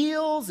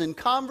meals and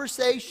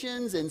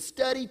conversations and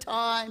study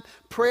time,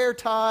 prayer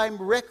time,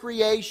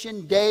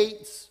 recreation,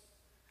 dates,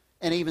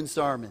 and even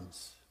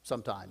sermons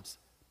sometimes.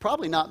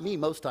 Probably not me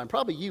most time.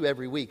 Probably you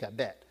every week, I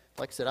bet.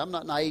 Like I said, I'm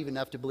not naive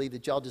enough to believe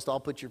that y'all just all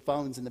put your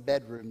phones in the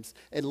bedrooms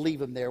and leave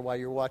them there while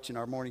you're watching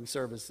our morning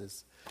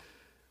services.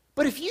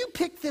 But if you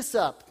pick this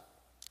up,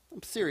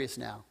 I'm serious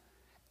now,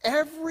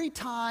 every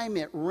time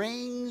it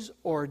rings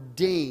or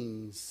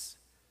dings,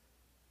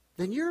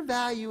 then you're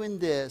valuing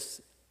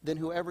this than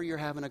whoever you're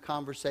having a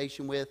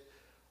conversation with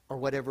or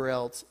whatever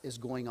else is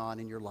going on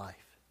in your life.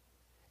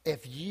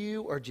 If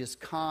you are just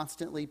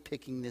constantly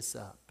picking this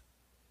up.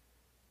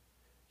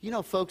 You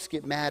know, folks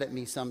get mad at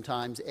me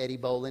sometimes, Eddie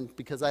Boland,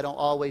 because I don't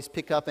always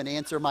pick up and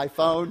answer my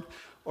phone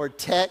or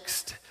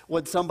text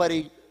when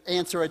somebody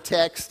answer a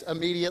text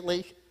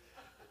immediately.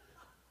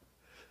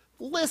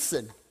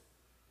 Listen,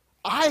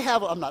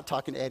 I'm not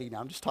talking to Eddie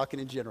now, I'm just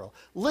talking in general.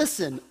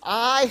 Listen,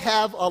 I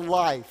have a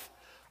life.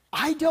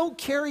 I don't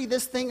carry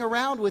this thing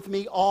around with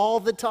me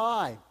all the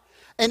time.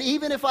 And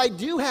even if I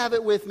do have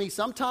it with me,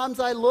 sometimes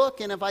I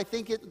look, and if I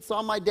think it's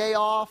on my day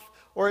off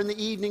or in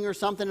the evening or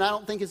something, and I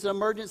don't think it's an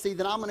emergency,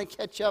 then I'm going to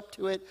catch up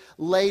to it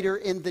later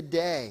in the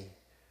day.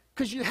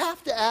 Because you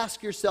have to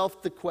ask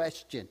yourself the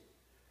question,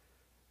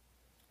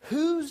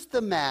 who's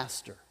the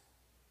master?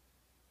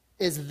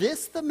 Is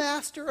this the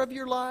master of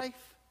your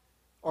life,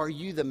 or are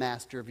you the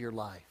master of your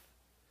life?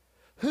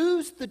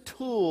 Who's the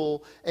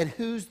tool and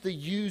who's the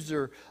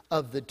user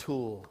of the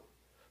tool?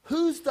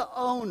 Who's the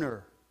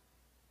owner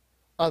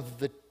of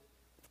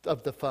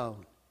the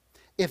phone?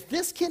 If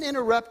this can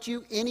interrupt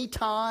you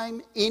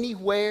anytime,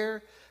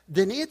 anywhere,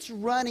 then it's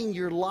running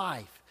your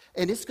life,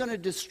 and it's going to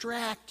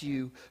distract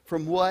you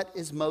from what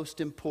is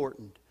most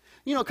important.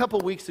 You know, a couple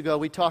of weeks ago,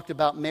 we talked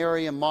about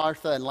Mary and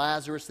Martha and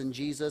Lazarus and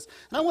Jesus.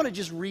 And I want to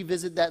just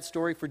revisit that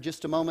story for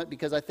just a moment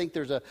because I think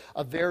there's a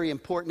very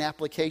important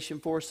application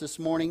for us this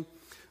morning.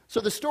 So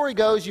the story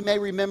goes, you may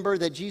remember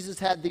that Jesus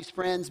had these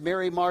friends,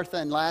 Mary, Martha,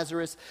 and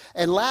Lazarus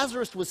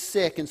was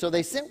sick. And so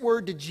they sent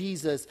word to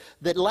Jesus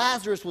that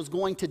Lazarus was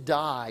going to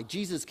die.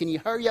 Jesus, can you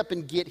hurry up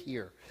and get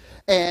here?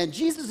 And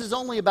Jesus is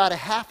only about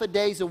half a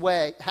day's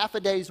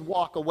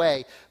walk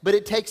away, but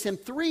it takes him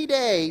 3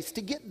 days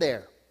to get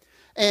there.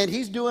 And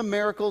he's doing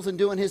miracles and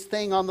doing his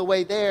thing on the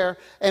way there.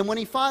 And when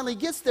he finally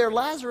gets there,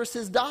 Lazarus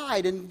has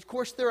died. And of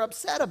course, they're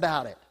upset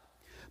about it.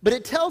 But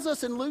it tells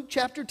us in Luke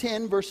chapter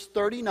 10, verse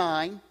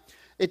 39,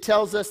 it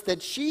tells us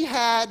that she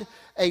had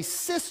a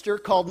sister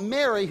called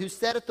Mary who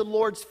sat at the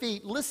Lord's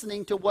feet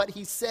listening to what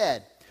he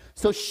said.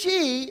 So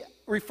she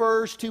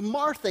refers to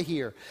Martha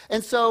here.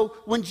 And so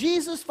when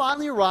Jesus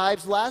finally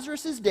arrives,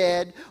 Lazarus is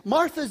dead.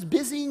 Martha's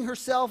busying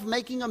herself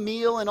making a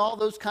meal and all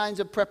those kinds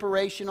of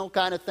preparational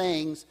kind of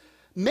things.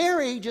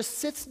 Mary just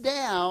sits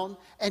down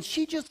and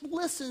she just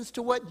listens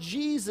to what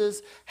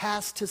Jesus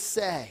has to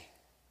say.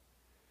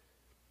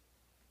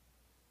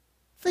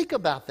 Think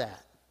about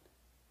that.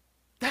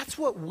 That's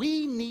what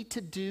we need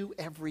to do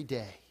every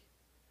day.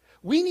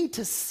 We need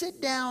to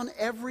sit down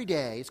every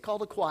day. It's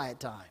called a quiet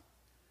time.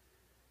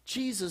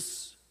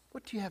 Jesus,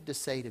 what do you have to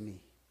say to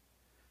me?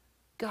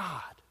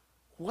 God,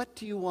 what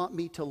do you want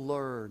me to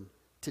learn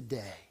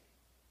today?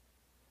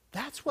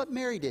 That's what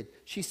Mary did.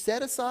 She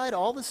set aside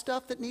all the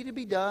stuff that needed to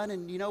be done,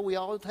 and you know, we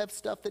all have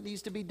stuff that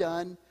needs to be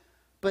done,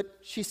 but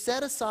she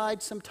set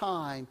aside some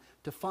time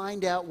to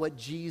find out what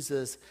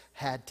Jesus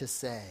had to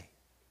say.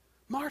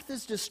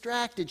 Martha's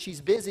distracted.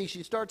 She's busy.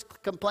 She starts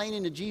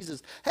complaining to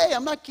Jesus, hey,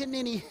 I'm not getting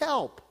any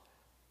help.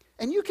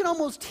 And you can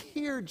almost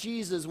hear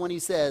Jesus when he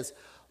says,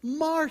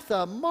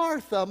 Martha,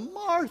 Martha,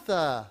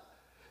 Martha,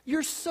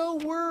 you're so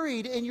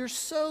worried and you're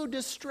so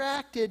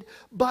distracted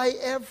by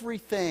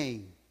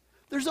everything.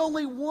 There's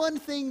only one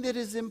thing that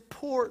is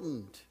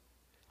important,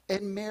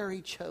 and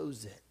Mary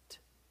chose it.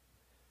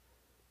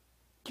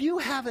 You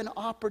have an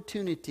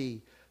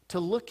opportunity to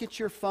look at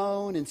your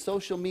phone and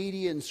social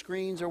media and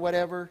screens or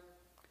whatever.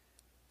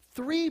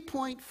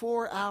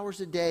 3.4 hours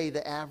a day,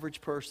 the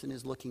average person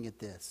is looking at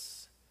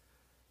this.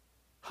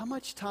 How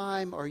much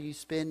time are you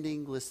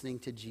spending listening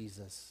to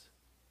Jesus?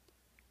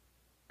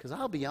 Because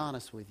I'll be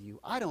honest with you,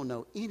 I don't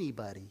know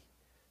anybody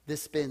that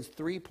spends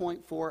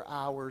 3.4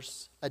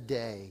 hours a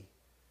day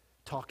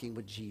talking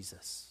with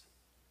Jesus.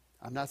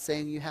 I'm not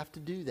saying you have to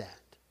do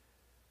that.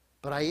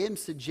 But I am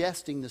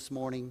suggesting this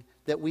morning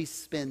that we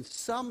spend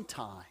some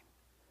time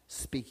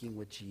speaking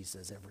with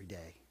Jesus every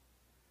day.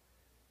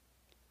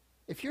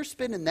 If you're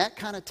spending that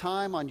kind of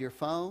time on your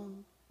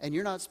phone and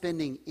you're not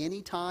spending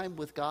any time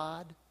with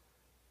God,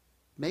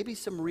 maybe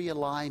some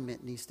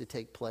realignment needs to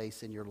take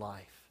place in your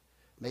life.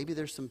 Maybe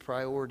there's some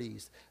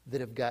priorities that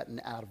have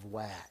gotten out of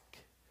whack.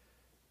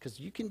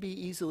 Because you can be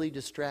easily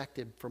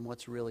distracted from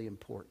what's really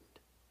important.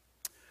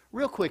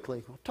 Real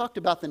quickly, we've talked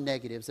about the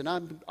negatives, and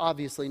I'm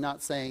obviously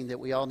not saying that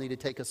we all need to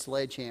take a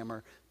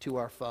sledgehammer to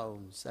our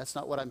phones. That's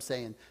not what I'm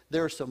saying.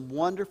 There are some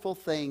wonderful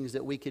things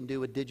that we can do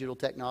with digital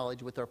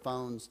technology, with our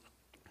phones,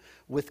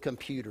 with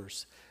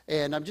computers.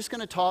 And I'm just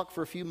going to talk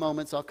for a few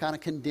moments. I'll kind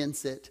of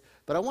condense it.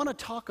 But I want to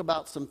talk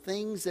about some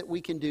things that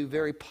we can do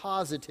very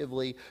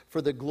positively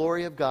for the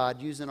glory of God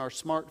using our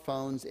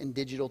smartphones and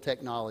digital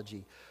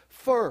technology.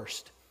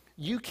 First,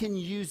 you can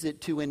use it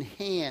to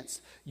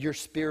enhance your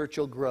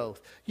spiritual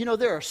growth. You know,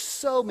 there are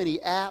so many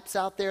apps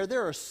out there.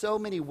 There are so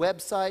many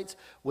websites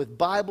with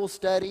Bible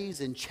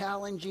studies and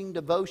challenging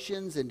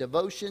devotions and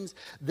devotions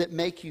that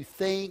make you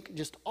think.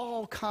 Just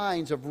all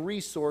kinds of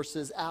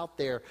resources out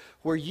there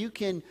where you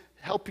can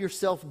help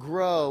yourself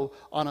grow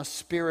on a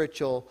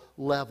spiritual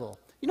level.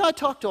 You know, I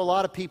talk to a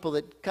lot of people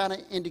that kind of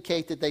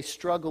indicate that they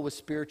struggle with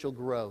spiritual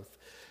growth.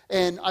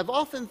 And I've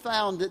often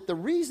found that the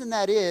reason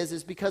that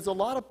is because a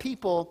lot of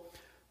people,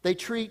 they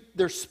treat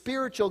their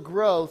spiritual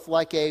growth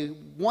like a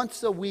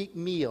once-a-week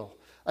meal.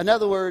 In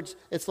other words,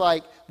 it's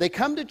like they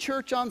come to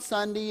church on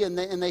Sunday and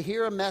they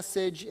hear a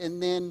message,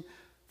 and then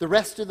the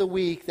rest of the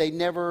week they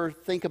never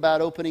think about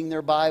opening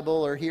their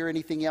Bible or hear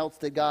anything else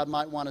that God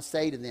might want to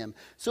say to them.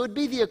 So it'd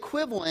be the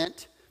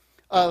equivalent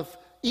of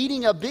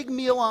eating a big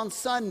meal on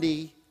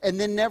Sunday and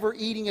then never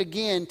eating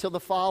again till the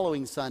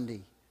following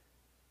Sunday.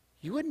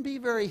 You wouldn't be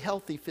very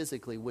healthy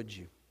physically, would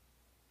you?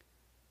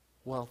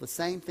 Well, the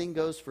same thing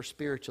goes for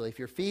spiritually. If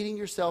you're feeding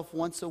yourself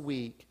once a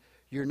week,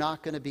 you're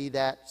not going to be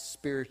that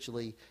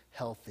spiritually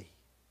healthy.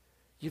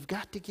 You've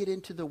got to get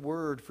into the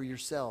Word for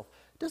yourself.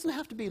 It doesn't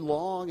have to be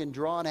long and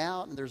drawn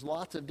out, and there's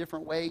lots of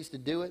different ways to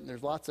do it, and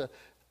there's lots of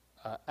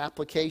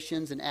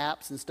applications and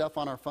apps and stuff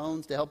on our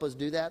phones to help us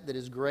do that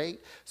is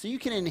great. So you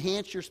can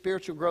enhance your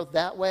spiritual growth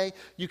that way.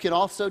 You can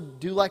also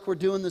do like we're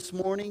doing this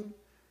morning.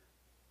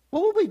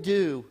 What would we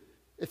do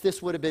if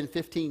this would have been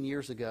 15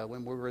 years ago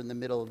when we were in the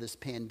middle of this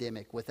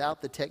pandemic,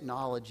 without the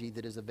technology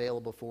that is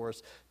available for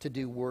us to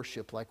do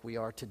worship like we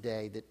are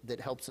today,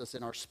 that helps us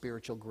in our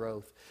spiritual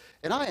growth?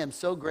 And I am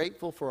so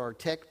grateful for our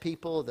tech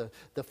people,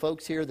 the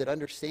folks here that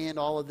understand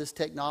all of this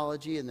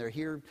technology, and they're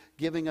here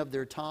giving of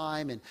their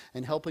time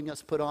and helping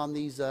us put on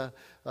these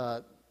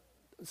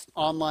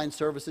online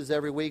services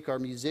every week. Our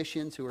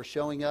musicians who are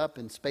showing up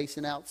and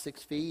spacing out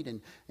 6 feet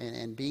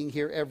and being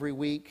here every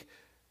week.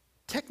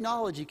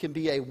 Technology can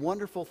be a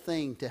wonderful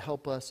thing to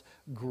help us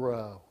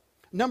grow.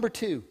 Number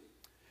 2,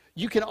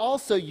 you can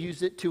also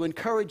use it to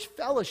encourage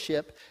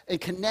fellowship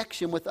and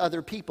connection with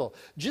other people.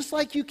 Just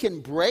like you can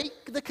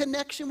break the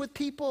connection with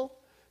people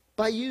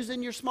by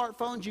using your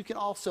smartphones, you can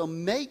also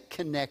make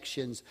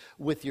connections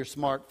with your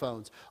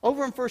smartphones.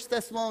 Over in 1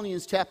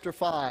 Thessalonians chapter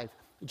 5,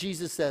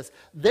 Jesus says,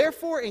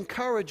 "Therefore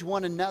encourage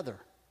one another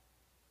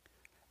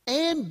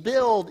and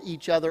build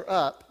each other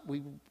up."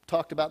 We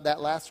talked about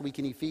that last week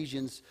in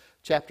Ephesians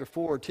chapter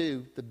 4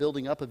 too, the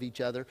building up of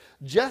each other,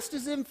 "just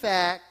as in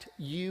fact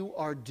you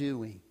are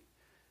doing."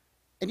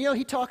 And you know,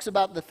 he talks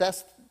about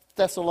the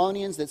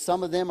Thessalonians, that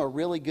some of them are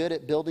really good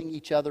at building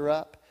each other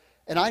up.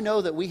 And I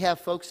know that we have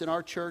folks in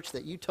our church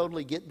that you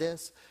totally get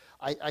this.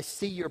 I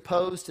see your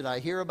post and I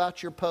hear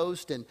about your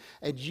post, and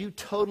you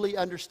totally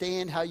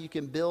understand how you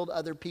can build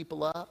other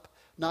people up.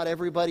 Not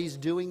everybody's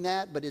doing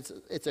that, but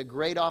it's a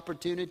great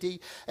opportunity.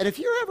 And if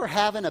you're ever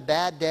having a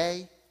bad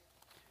day,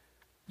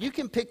 you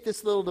can pick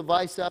this little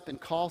device up and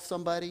call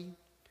somebody,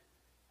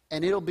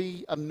 and it'll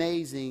be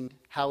amazing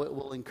how it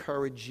will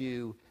encourage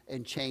you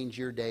and change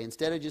your day.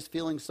 Instead of just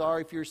feeling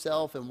sorry for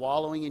yourself and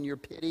wallowing in your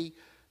pity,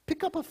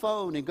 pick up a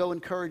phone and go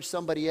encourage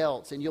somebody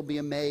else, and you'll be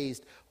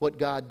amazed what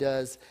God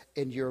does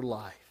in your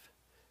life.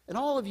 And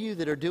all of you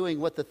that are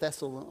doing what the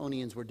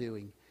Thessalonians were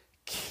doing,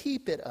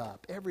 keep it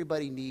up.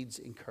 Everybody needs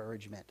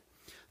encouragement.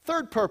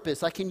 Third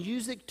purpose, I can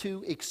use it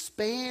to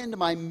expand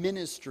my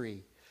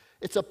ministry.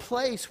 It's a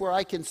place where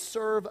I can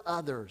serve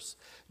others.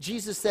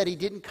 Jesus said he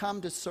didn't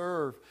come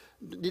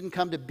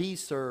to be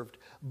served,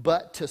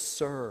 but to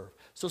serve.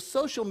 So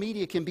social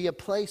media can be a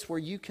place where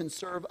you can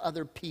serve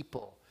other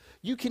people.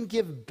 You can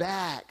give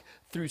back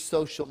through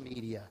social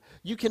media.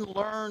 You can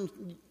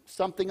learn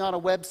something on a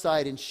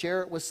website and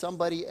share it with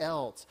somebody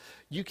else.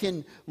 You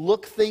can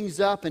look things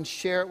up and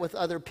share it with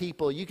other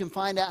people. You can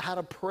find out how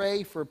to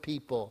pray for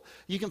people.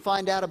 You can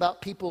find out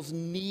about people's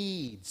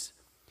needs.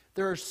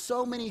 There are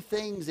so many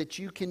things that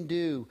you can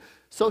do.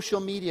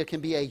 Social media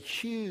can be a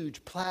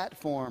huge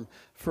platform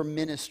for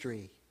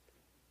ministry.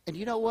 And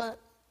you know what?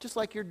 Just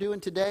like you're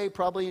doing today,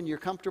 probably in your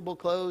comfortable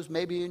clothes,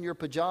 maybe in your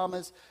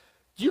pajamas,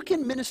 you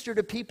can minister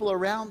to people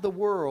around the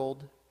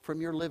world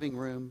from your living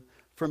room,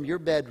 from your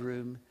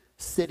bedroom,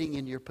 sitting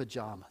in your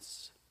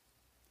pajamas.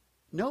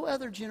 No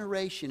other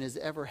generation has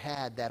ever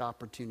had that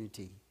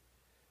opportunity.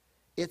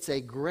 It's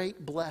a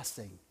great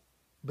blessing,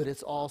 but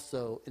it's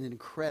also an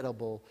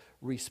incredible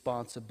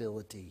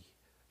responsibility.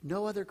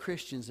 No other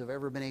Christians have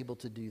ever been able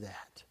to do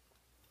that.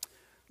 I'm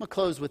going to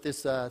close with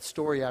this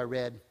story I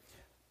read.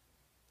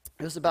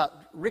 It was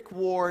about Rick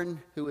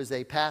Warren, who is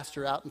a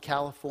pastor out in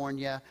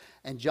California,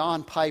 and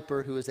John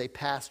Piper, who is a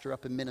pastor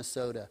up in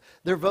Minnesota.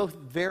 They're both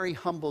very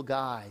humble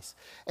guys.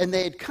 And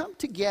they had come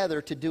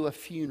together to do a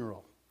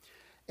funeral.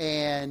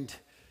 And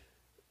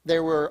they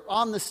were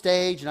on the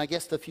stage, and I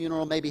guess the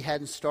funeral maybe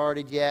hadn't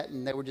started yet,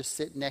 and they were just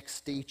sitting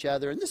next to each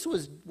other. And this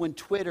was when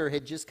Twitter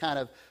had just kind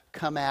of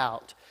come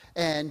out.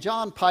 And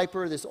John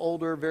Piper, this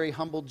older, very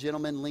humble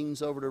gentleman,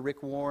 leans over to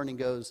Rick Warren and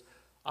goes,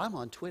 "I'm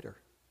on Twitter."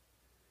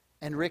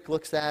 And Rick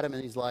looks at him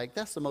and he's like,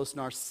 "That's the most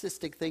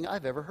narcissistic thing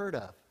I've ever heard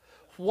of.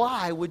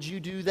 Why would you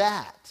do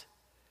that?"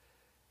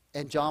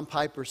 And John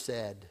Piper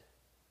said,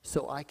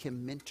 "So I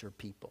can mentor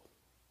people."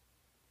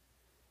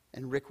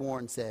 And Rick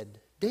Warren said,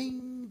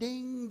 "Ding,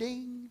 ding,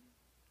 ding.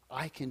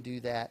 I can do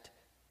that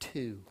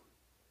too."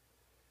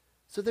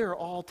 So there are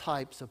all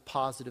types of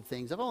positive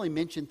things. I've only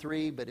mentioned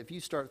 3, but if you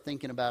start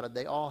thinking about it,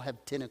 they all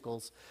have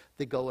tentacles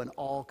that go in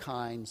all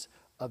kinds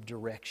of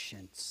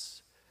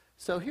directions.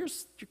 So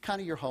here's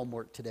kind of your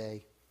homework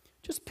today.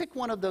 Just pick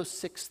one of those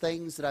 6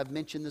 things that I've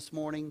mentioned this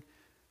morning.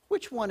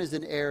 Which one is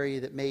an area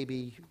that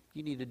maybe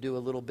you need to do a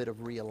little bit of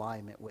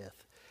realignment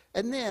with?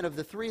 And then of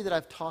the 3 that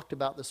I've talked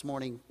about this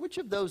morning, which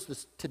of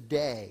those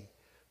today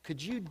could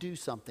you do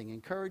something?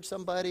 Encourage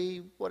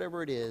somebody,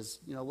 whatever it is.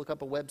 Look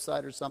up a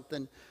website or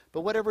something.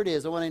 But whatever it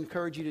is, I want to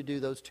encourage you to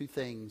do those 2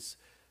 things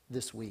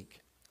this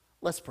week.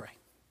 Let's pray.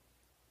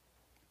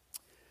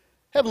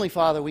 Heavenly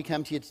Father, we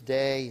come to you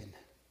today, and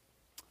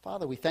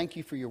Father, we thank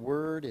you for your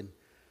word, and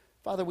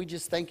Father, we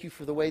just thank you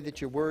for the way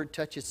that your word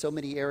touches so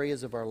many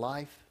areas of our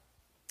life.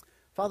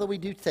 Father, we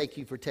do thank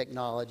you for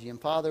technology,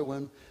 and Father,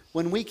 when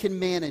we can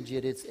manage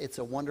it, it's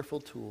a wonderful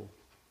tool.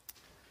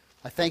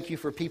 I thank you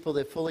for people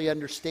that fully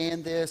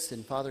understand this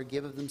and, Father,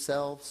 give of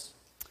themselves.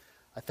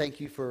 I thank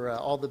you for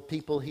all the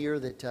people here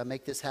that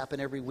make this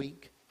happen every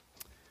week.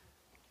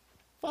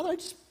 Father, I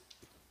just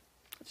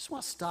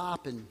want to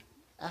stop and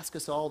ask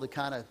us all to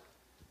kind of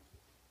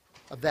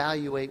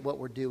evaluate what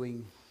we're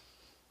doing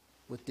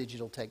with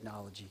digital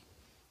technology.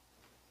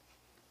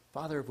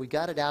 Father, if we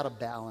got it out of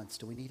balance,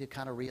 do we need to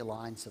kind of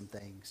realign some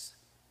things?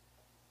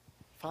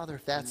 Father,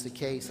 if that's the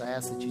case, I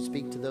ask that you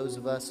speak to those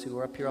of us who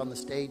are up here on the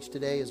stage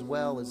today as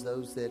well as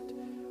those that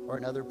are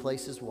in other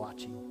places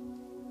watching.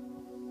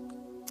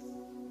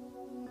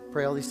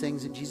 Pray all these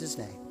things in Jesus'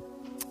 name.